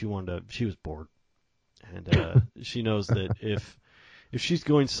me because she was bored, and she knows that if she's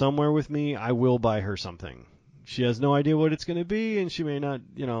going somewhere with me, I will buy her something. She has no idea what it's going to be, and she may not,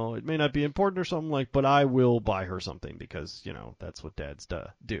 it may not be important or something but I will buy her something because, that's what dads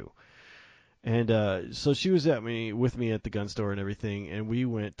do. And so she was with me at the gun store and everything, and we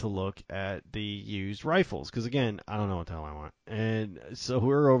went to look at the used rifles because, again, I don't know what the hell I want. And so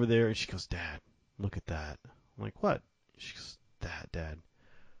we're over there, and she goes, "Dad, look at that." I'm like, "What?" She goes, Dad,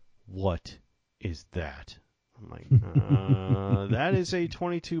 what is that?" I'm like, "That is a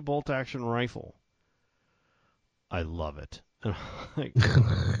 22 bolt action rifle. I love it." And I'm like,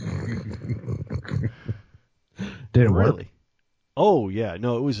 Did it work? Really? Oh yeah,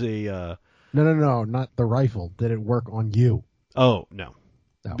 no, it was a. No, not the rifle. Did it work on you? Oh no.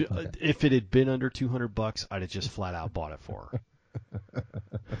 No. Okay. If it had been under $200, I'd have just flat out bought it for her.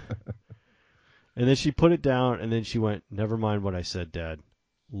 And then she put it down, and then she went, "Never mind what I said, Dad.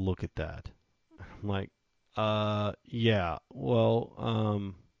 Look at that." I'm like, yeah.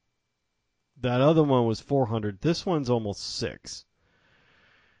 Well, that other one was 400. This one's almost 6.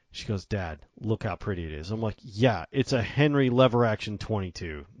 She goes, "Dad, look how pretty it is." I'm like, "Yeah, it's a Henry lever action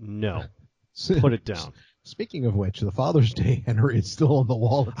 22. No, put it down." Speaking of which, the Father's Day Henry is still on the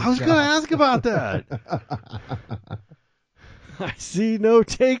wall at the I was going to ask about that. I see no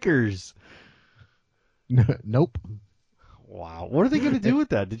takers. Nope. Wow. What are they going to do with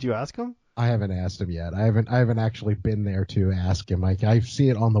that? Did you ask them? I haven't asked him yet. I haven't actually been there to ask him. I see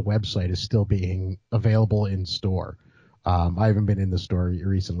it on the website as still being available in store. I haven't been in the store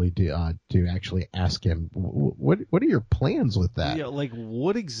recently to actually ask him what are your plans with that? Yeah, like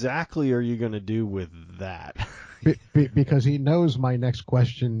what exactly are you going to do with that? Because he knows my next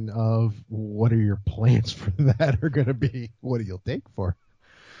question of what are your plans for that are going to be what do you take for?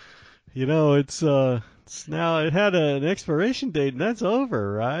 It's now it had an expiration date and that's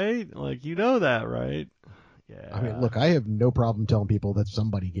over, right? Like that, right? Yeah. I mean, look, I have no problem telling people that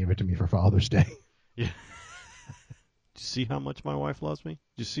somebody gave it to me for Father's Day. Yeah. Did you see how much my wife loves me?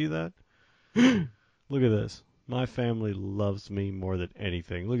 Did you see that? Look at this. My family loves me more than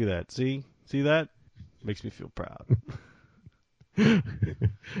anything. Look at that. See that? Makes me feel proud.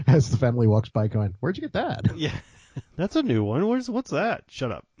 As the family walks by going, "Where'd you get that?" Yeah. That's a new one. What's that?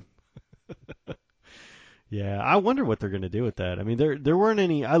 Shut up. Yeah, I wonder what they're going to do with that. I mean, there weren't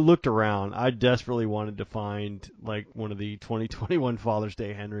any. I looked around. I desperately wanted to find like one of the 2021 Father's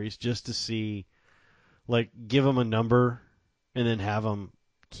Day Henrys just to see, like, give them a number and then have them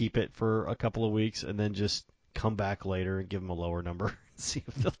keep it for a couple of weeks and then just come back later and give them a lower number and see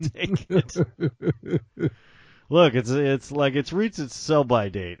if they'll take it. Look, it's like it's reached its sell by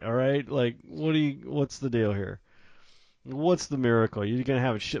date. All right, like what's the deal here? What's the miracle? You're going to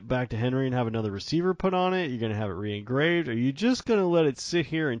have it shipped back to Henry and have another receiver put on it? You're going to have it re-engraved? Or are you just going to let it sit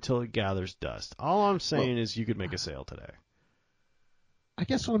here until it gathers dust? All I'm saying is you could make a sale today. I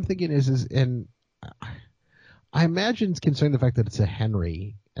guess what I'm thinking is and I imagine considering the fact that it's a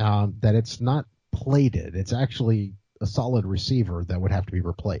Henry, that it's not plated. It's actually a solid receiver that would have to be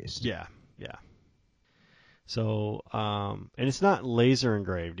replaced. Yeah. So, and it's not laser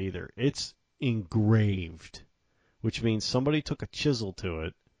engraved either. It's engraved, which means somebody took a chisel to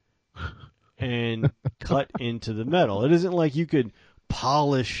it and cut into the metal. It isn't like you could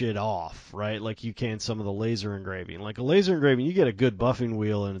polish it off, right? Like you can some of the laser engraving. Like a laser engraving, you get a good buffing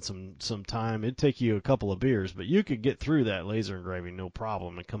wheel and some time. It'd take you a couple of beers, but you could get through that laser engraving no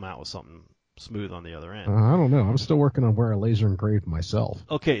problem and come out with something smooth on the other end. I don't know. I'm still working on where I laser engraved myself.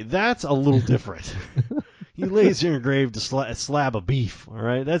 Okay, that's a little different. You laser engraved a slab of beef, all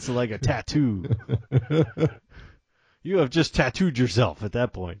right? That's like a tattoo. You have just tattooed yourself at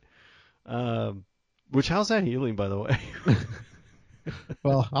that point. How's that healing, by the way?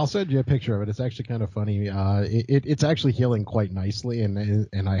 Well, I'll send you a picture of it. It's actually kind of funny. It's actually healing quite nicely,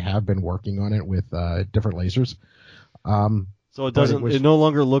 and I have been working on it with different lasers. So it no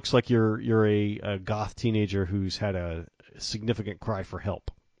longer looks like you're a goth teenager who's had a significant cry for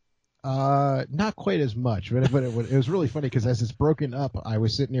help. Not quite as much, but it was really funny because as it's broken up, I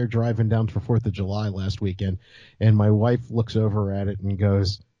was sitting here driving down for 4th of July last weekend, and my wife looks over at it and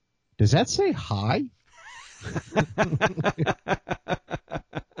goes, "Does that say hi?"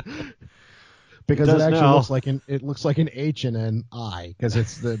 Because it actually looks like an H and an I, because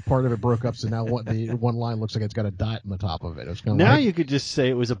it's the part of it broke up, so now the one line looks like it's got a dot on the top of it. It's kind of now you could just say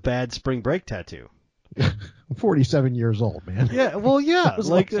it was a bad spring break tattoo. I'm 47 years old, man. Yeah, well, yeah,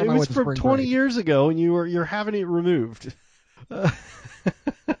 it was from 20 years ago, and you're having it removed.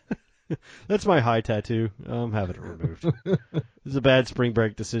 That's my high tattoo. I'm having it removed. It was a bad spring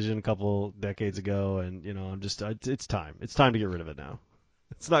break decision a couple decades ago, and I'm just it's time. It's time to get rid of it now.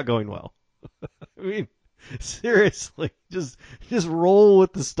 It's not going well. I mean, seriously, just roll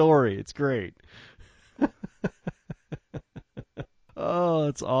with the story. It's great. Oh,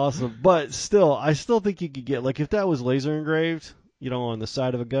 that's awesome. But still, I still think you could get, like, if that was laser engraved, on the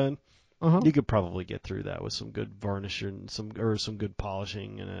side of a gun, you could probably get through that with some good varnish and some good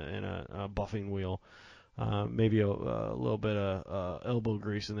polishing and a buffing wheel. Maybe a little bit of elbow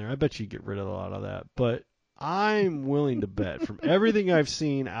grease in there. I bet you get rid of a lot of that. But I'm willing to bet from everything I've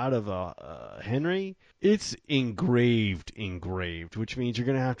seen out of Henry, it's engraved, which means you're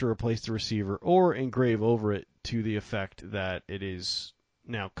going to have to replace the receiver or engrave over it to the effect that it is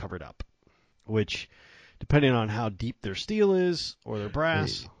now covered up, which depending on how deep their steel is or their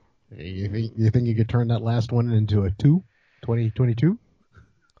brass. You think you could turn that last one into a 2022?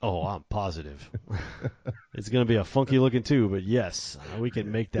 Oh, I'm positive. It's going to be a funky looking 2, but yes, we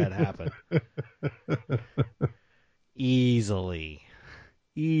can make that happen. Easily.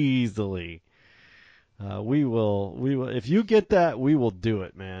 We will. If you get that, we will do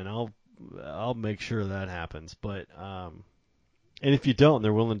it, man. I'll make sure that happens. But and if you don't,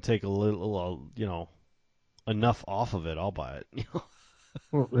 they're willing to take a little, enough off of it. I'll buy it.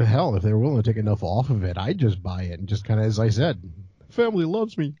 Well, hell, if they're willing to take enough off of it, I'd just buy it and just kind of, as I said, family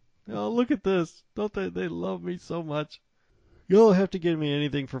loves me. Oh, look at this! Don't they? They love me so much. You'll have to give me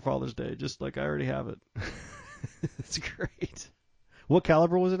anything for Father's Day, just like I already have it. It's great. What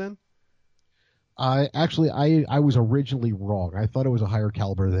caliber was it in? I was originally wrong. I thought it was a higher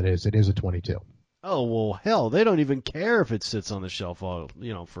caliber than it is. It is a 22. Oh, well, hell, they don't even care if it sits on the shelf,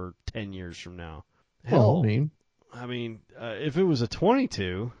 for 10 years from now. Hell, well, I mean, if it was a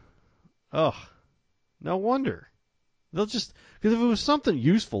 22, no wonder. They'll just, because if it was something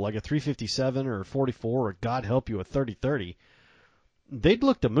useful like a 357 or a 44 or God help you a 30-30, they'd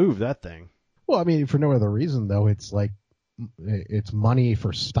look to move that thing. Well, I mean, for no other reason, though, it's like, it's money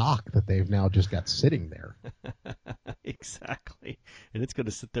for stock that they've now just got sitting there. Exactly. And it's going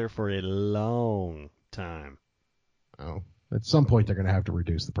to sit there for a long time. Oh, at some point they're going to have to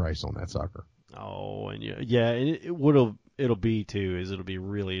reduce the price on that sucker. Oh, and and it'll be too, is it'll be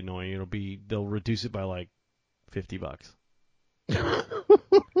really annoying. They'll reduce it by like $50.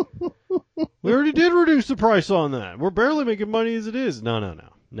 We already did reduce the price on that. We're barely making money as it is. No,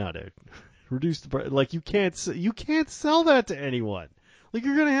 dude. Reduce the price. Like you can't sell that to anyone. Like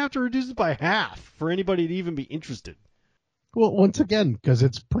you're gonna have to reduce it by half for anybody to even be interested. Well, once again, because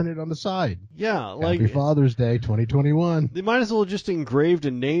it's printed on the side. Yeah, like Happy Father's Day 2021. They might as well just engraved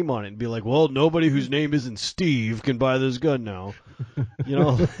a name on it and be like, well, nobody whose name isn't Steve can buy this gun now.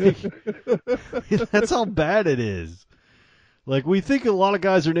 That's how bad it is. Like we think a lot of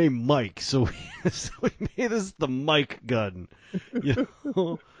guys are named Mike, so we made this the Mike gun.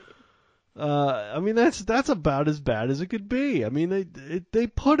 I mean that's about as bad as it could be. I mean they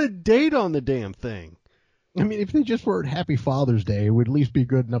put a date on the damn thing. I mean, if they just wrote Happy Father's Day, it would at least be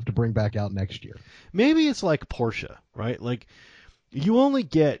good enough to bring back out next year. Maybe it's like Porsche, right? Like you only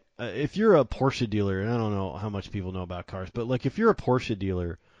get if you're a Porsche dealer, and I don't know how much people know about cars, but like if you're a Porsche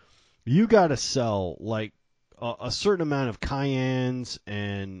dealer, you got to sell like a certain amount of Cayennes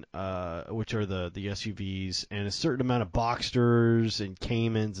and which are the SUVs, and a certain amount of Boxsters and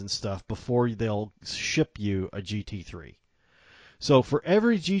Caymans and stuff before they'll ship you a GT3. So for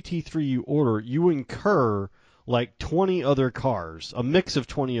every GT3 you order, you incur like 20 other cars, a mix of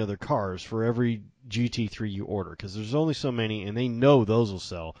 20 other cars for every GT3 you order, because there's only so many, and they know those will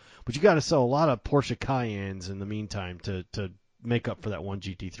sell. But you got to sell a lot of Porsche Cayennes in the meantime to make up for that one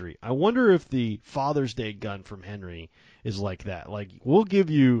GT3. I wonder if the Father's Day gun from Henry is like that. Like, we'll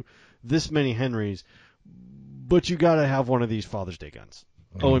give you this many Henrys, but you got to have one of these Father's Day guns.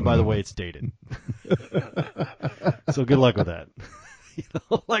 Oh, and by the way, it's dated. So good luck with that.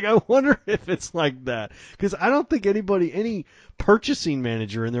 Like, I wonder if it's like that. Because I don't think any purchasing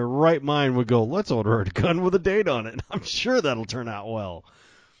manager in their right mind would go, let's order a gun with a date on it. I'm sure that'll turn out well.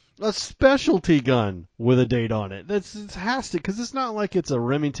 A specialty gun with a date on it. It has to, because it's not like it's a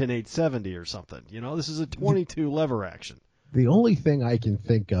Remington 870 or something. This is a 22 lever action. The only thing I can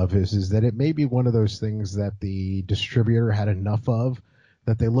think of is that it may be one of those things that the distributor had enough of,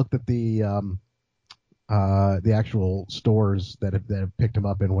 that they looked at the actual stores that have picked them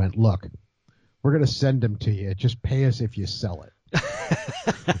up and went, look, we're going to send them to you. Just pay us if you sell it.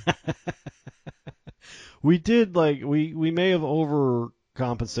 We did, we may have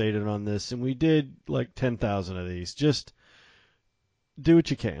overcompensated on this, and we did like 10,000 of these. Just do what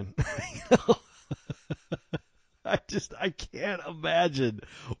you can. I can't imagine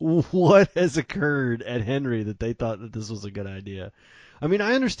what has occurred at Henry that they thought that this was a good idea. I mean,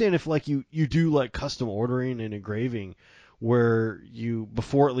 I understand if like you do like custom ordering and engraving, where you,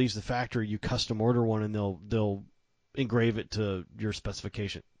 before it leaves the factory, you custom order one and they'll engrave it to your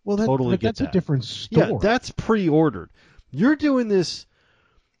specification. Well, that's that. A different store. Yeah, that's pre-ordered. You're doing this.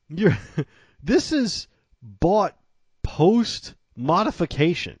 This is bought post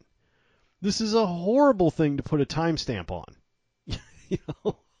modification. This is a horrible thing to put a timestamp on.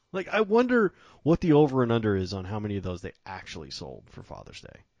 Like, I wonder what the over and under is on how many of those they actually sold for Father's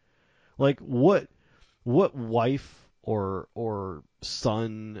Day. Like, what wife or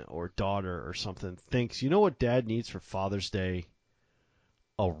son or daughter or something thinks, you know what Dad needs for Father's Day?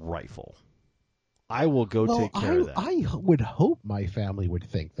 A rifle. I will go take care of that. I would hope my family would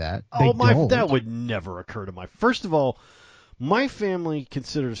think that. That would never occur to my. First of all, my family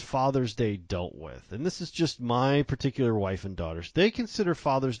considers Father's Day dealt with, and this is just my particular wife and daughters. They consider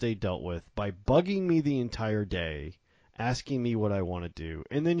Father's Day dealt with by bugging me the entire day, asking me what I want to do,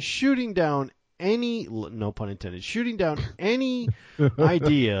 and then shooting down any, no pun intended, shooting down any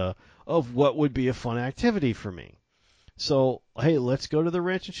idea of what would be a fun activity for me. So, hey, let's go to the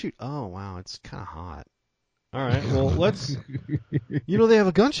ranch and shoot. Oh, wow, it's kind of hot. All right, well, let's, they have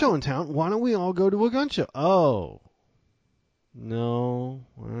a gun show in town. Why don't we all go to a gun show? Oh, no,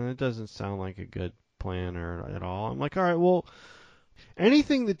 it doesn't sound like a good plan at all. I'm like, all right, well,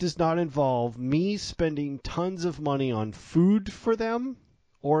 anything that does not involve me spending tons of money on food for them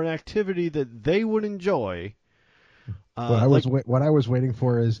or an activity that they would enjoy. What I was waiting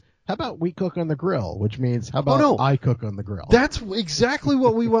for is, how about we cook on the grill? Which means, how about I cook on the grill? That's exactly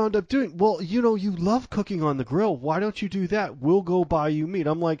what we wound up doing. Well, you love cooking on the grill. Why don't you do that? We'll go buy you meat.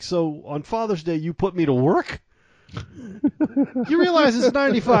 I'm like, so on Father's Day, you put me to work? You realize it's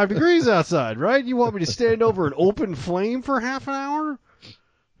 95 degrees outside, right? You want me to stand over an open flame for half an hour?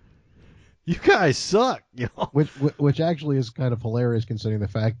 You guys suck. Which actually is kind of hilarious considering the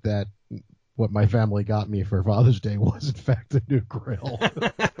fact that what my family got me for Father's Day was, in fact, a new grill.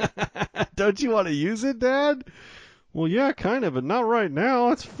 Don't you want to use it, Dad? Well, yeah, kind of, but not right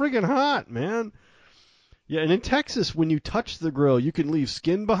now. It's friggin' hot, man. Yeah, and in Texas, when you touch the grill, you can leave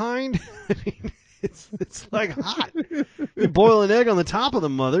skin behind. I mean, it's like hot. You boil an egg on the top of the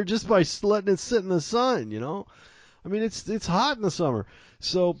mother just by letting it sit in the sun, I mean, it's hot in the summer.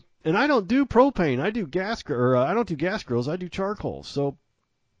 So, and I don't do propane. I do I don't do gas grills. I do charcoal. So,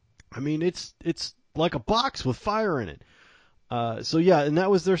 I mean, it's like a box with fire in it. So yeah, and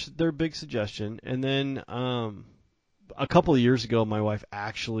that was their big suggestion. And then a couple of years ago, my wife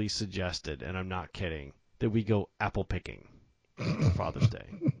actually suggested, and I'm not kidding, that we go apple picking for Father's Day.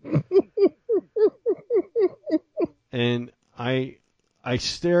 And I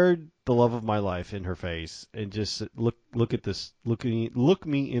stared the love of my life in her face and just said, look at this, look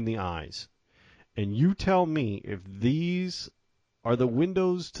me in the eyes, and you tell me if these are the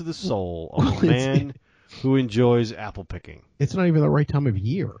windows to the soul of a man who enjoys apple picking. It's not even the right time of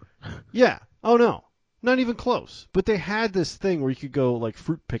year. Yeah. Oh, no. Not even close. But they had this thing where you could go, like,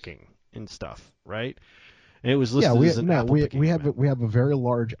 fruit picking and stuff, right? And it was listed as an apple picking event. We have a very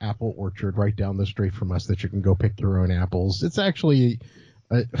large apple orchard right down the street from us that you can go pick your own apples. It's actually...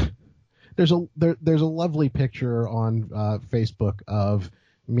 there's a lovely picture on Facebook of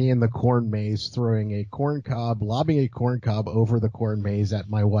me in the corn maze lobbing a corn cob over the corn maze at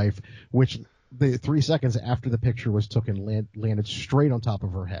my wife, which the 3 seconds after the picture was taken landed straight on top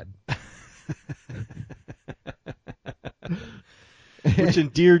of her head. Which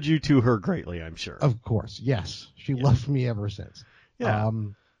endeared you to her greatly, I'm sure. Of course, yes. She loved me ever since. Yeah.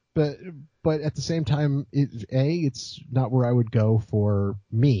 But at the same time, it's not where I would go for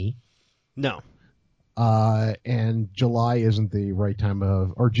me. No. And July isn't the right time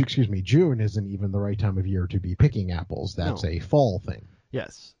June isn't even the right time of year to be picking apples. That's a fall thing.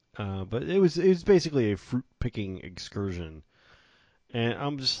 Yes. But it was basically a fruit picking excursion. And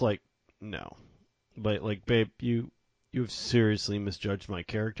I'm just like, no. But like, babe, you have seriously misjudged my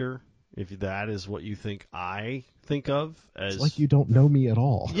character. If that is what you think I think of as... It's like you don't know me at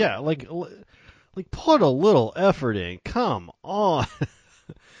all. Yeah, like put a little effort in. Come on.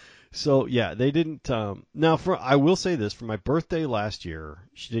 So, yeah, they didn't... Now, I will say this. For my birthday last year,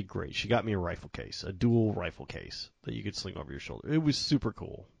 she did great. She got me a rifle case, a dual rifle case that you could sling over your shoulder. It was super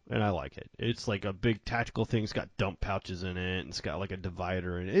cool, and I like it. It's like a big tactical thing. It's got dump pouches in it, and it's got like a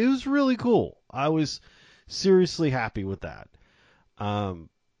divider in it. It was really cool. I was seriously happy with that.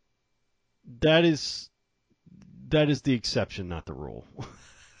 That is the exception, not the rule.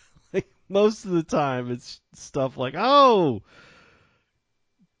 Like, most of the time, it's stuff like, oh...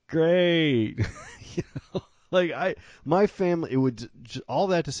 great. My family, all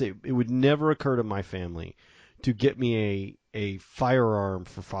that to say, it would never occur to my family to get me a firearm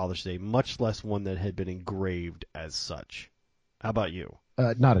for Father's Day, much less one that had been engraved as such. How about you?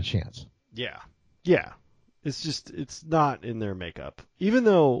 Not a chance. Yeah. It's not in their makeup. Even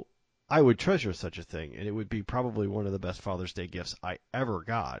though I would treasure such a thing, and it would be probably one of the best Father's Day gifts I ever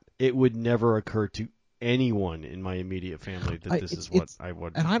got, it would never occur to anyone in my immediate family that this is what I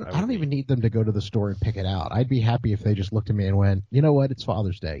would. And I don't even need them to go to the store and pick it out. I'd be happy if they just looked at me and went, you know what? It's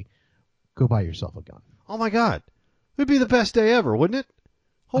Father's Day. Go buy yourself a gun. Oh my God. It'd be the best day ever, wouldn't it?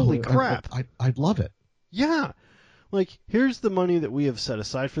 Holy crap. I'd love it. Yeah. Like, here's the money that we have set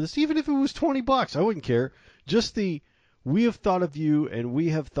aside for this. Even if it was $20, I wouldn't care. Just we have thought of you, and we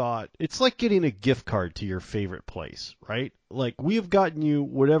have thought it's like getting a gift card to your favorite place, right? Like, we have gotten you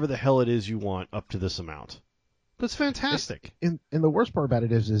whatever the hell it is you want up to this amount. That's fantastic. And the worst part about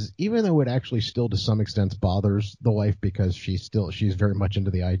it is even though it actually still to some extent bothers the wife because she's very much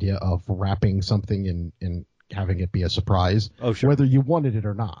into the idea of wrapping something and having it be a surprise, oh, sure. whether you wanted it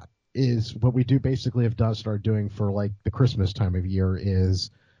or not, is what we do basically have done start doing for like the Christmas time of year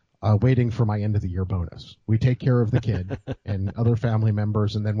is waiting for my end of the year bonus. We take care of the kid and other family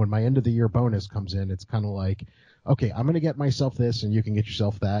members, and then when my end of the year bonus comes in, it's kind of like, okay, I'm going to get myself this, and you can get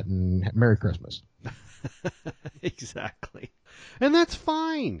yourself that, and Merry Christmas. Exactly. And that's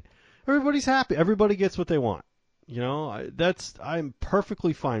fine. Everybody's happy. Everybody gets what they want. You know, I'm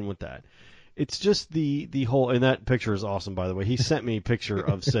perfectly fine with that. It's just the whole, and that picture is awesome, by the way. He sent me a picture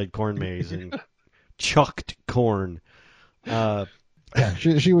of said corn maze and chucked corn. Yeah,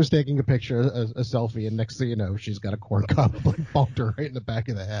 she was taking a picture, a selfie, and next thing you know, she's got a corn cob like bumped her right in the back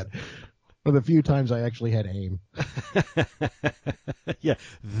of the head. For the few times I actually had aim. Yeah,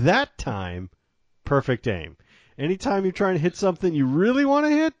 that time, perfect aim. Anytime you're trying to hit something you really want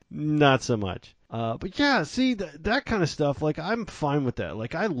to hit, not so much. But yeah, see, that kind of stuff, like, I'm fine with that.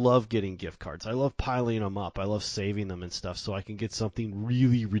 Like, I love getting gift cards. I love piling them up. I love saving them and stuff so I can get something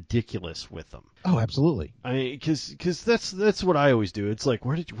really ridiculous with them. Oh, absolutely. I mean, because that's what I always do. It's like,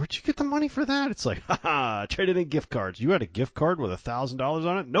 where'd you get the money for that? It's like, haha, traded in gift cards. You had a gift card with $1,000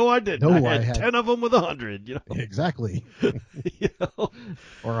 on it? No, I didn't. No, I had 10 of them with 100. You know, exactly. you know,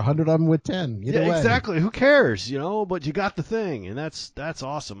 or 100 of them with 10. Either way. Exactly. Who cares? You know, but you got the thing, and that's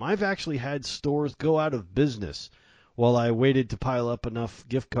awesome. I've actually had stores go out of business while I waited to pile up enough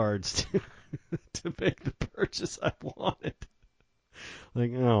gift cards to make the purchase I wanted.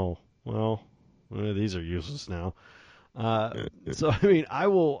 Like, oh, well, these are useless now. So I mean, I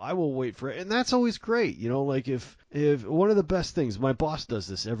will wait for it, and that's always great. You know, like if one of the best things, my boss does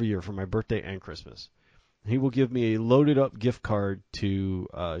this every year for my birthday and Christmas. He will give me a loaded up gift card to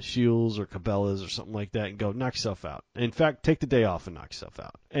Scheels or Cabela's or something like that and go, knock yourself out. In fact, take the day off and knock yourself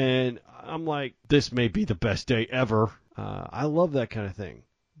out. And I'm like, this may be the best day ever. I love that kind of thing.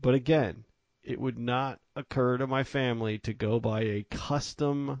 But again, it would not occur to my family to go buy a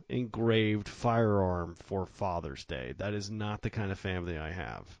custom engraved firearm for Father's Day. That is not the kind of family I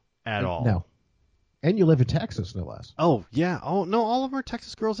have at all. No. And you live in Texas, no less. Oh, yeah. Oh, no, all of them are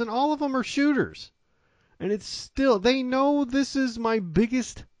Texas girls, and all of them are shooters. And it's still, they know this is my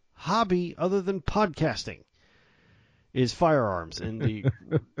biggest hobby other than podcasting, is firearms. And and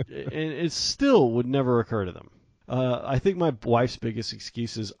it still would never occur to them. I think my wife's biggest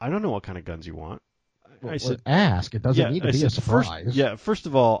excuse is, I don't know what kind of guns you want. I said, ask. It doesn't need to be a surprise. First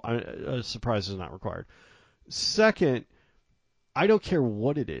of all, a surprise is not required. Second, I don't care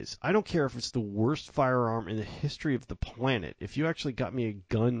what it is. I don't care if it's the worst firearm in the history of the planet. If you actually got me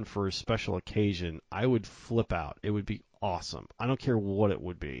a gun for a special occasion, I would flip out. It would be awesome. I don't care what it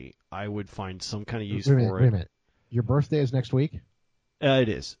would be. I would find some kind of use for it. Wait a minute. Your birthday is next week? It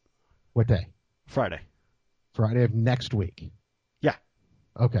is. What day? Friday. Friday of next week. Yeah.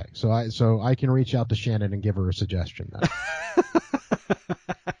 Okay. So I can reach out to Shannon and give her a suggestion then.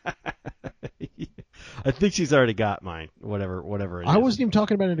 I think she's already got mine, whatever it is. I wasn't even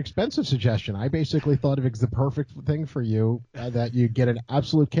talking about an expensive suggestion. I basically thought of it as the perfect thing for you that you get an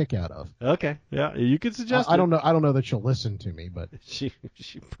absolute kick out of. Okay, yeah, you could suggest. I don't know that she'll listen to me, but she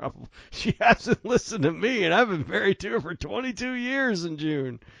hasn't listened to me, and I've been married to her for 22 years in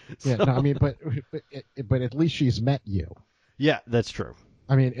June. Yeah, so. no, I mean, but at least she's met you. Yeah, that's true.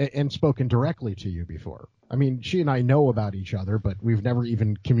 I mean, and spoken directly to you before. I mean, she and I know about each other, but we've never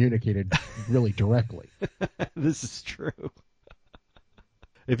even communicated really directly. This is true.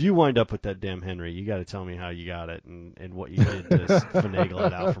 If you wind up with that damn Henry, you got to tell me how you got it and what you did to finagle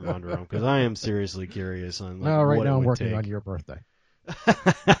it out from under him, because I am seriously curious on right now I'm working take. on your birthday.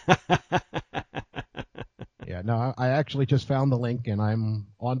 Yeah, no, I actually just found the link, and I'm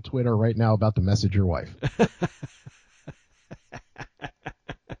on Twitter right now about to message your wife.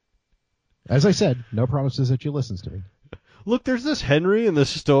 As I said, no promises that she listens to me. Look, there's this Henry in the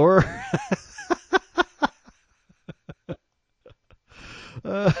store.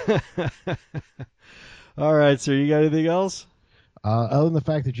 All right, sir, you got anything else? Other than the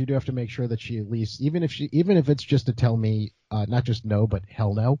fact that you do have to make sure that she at least, even if it's just to tell me, not just no, but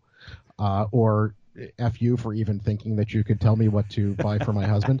hell no, or F you for even thinking that you could tell me what to buy for my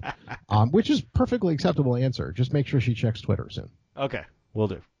husband, which is perfectly acceptable answer. Just make sure she checks Twitter soon. Okay, will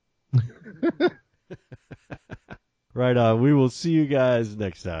do. Right on. We will see you guys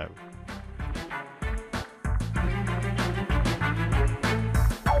next time.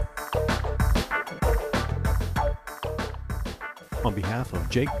 On behalf of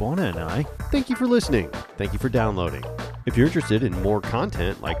Jake Buona and I, thank you for listening. Thank you for downloading. If you're interested in more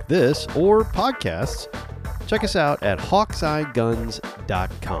content like this or podcasts, check us out at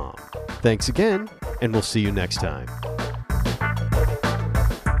hawkeyeguns.com. Thanks again, and we'll see you next time.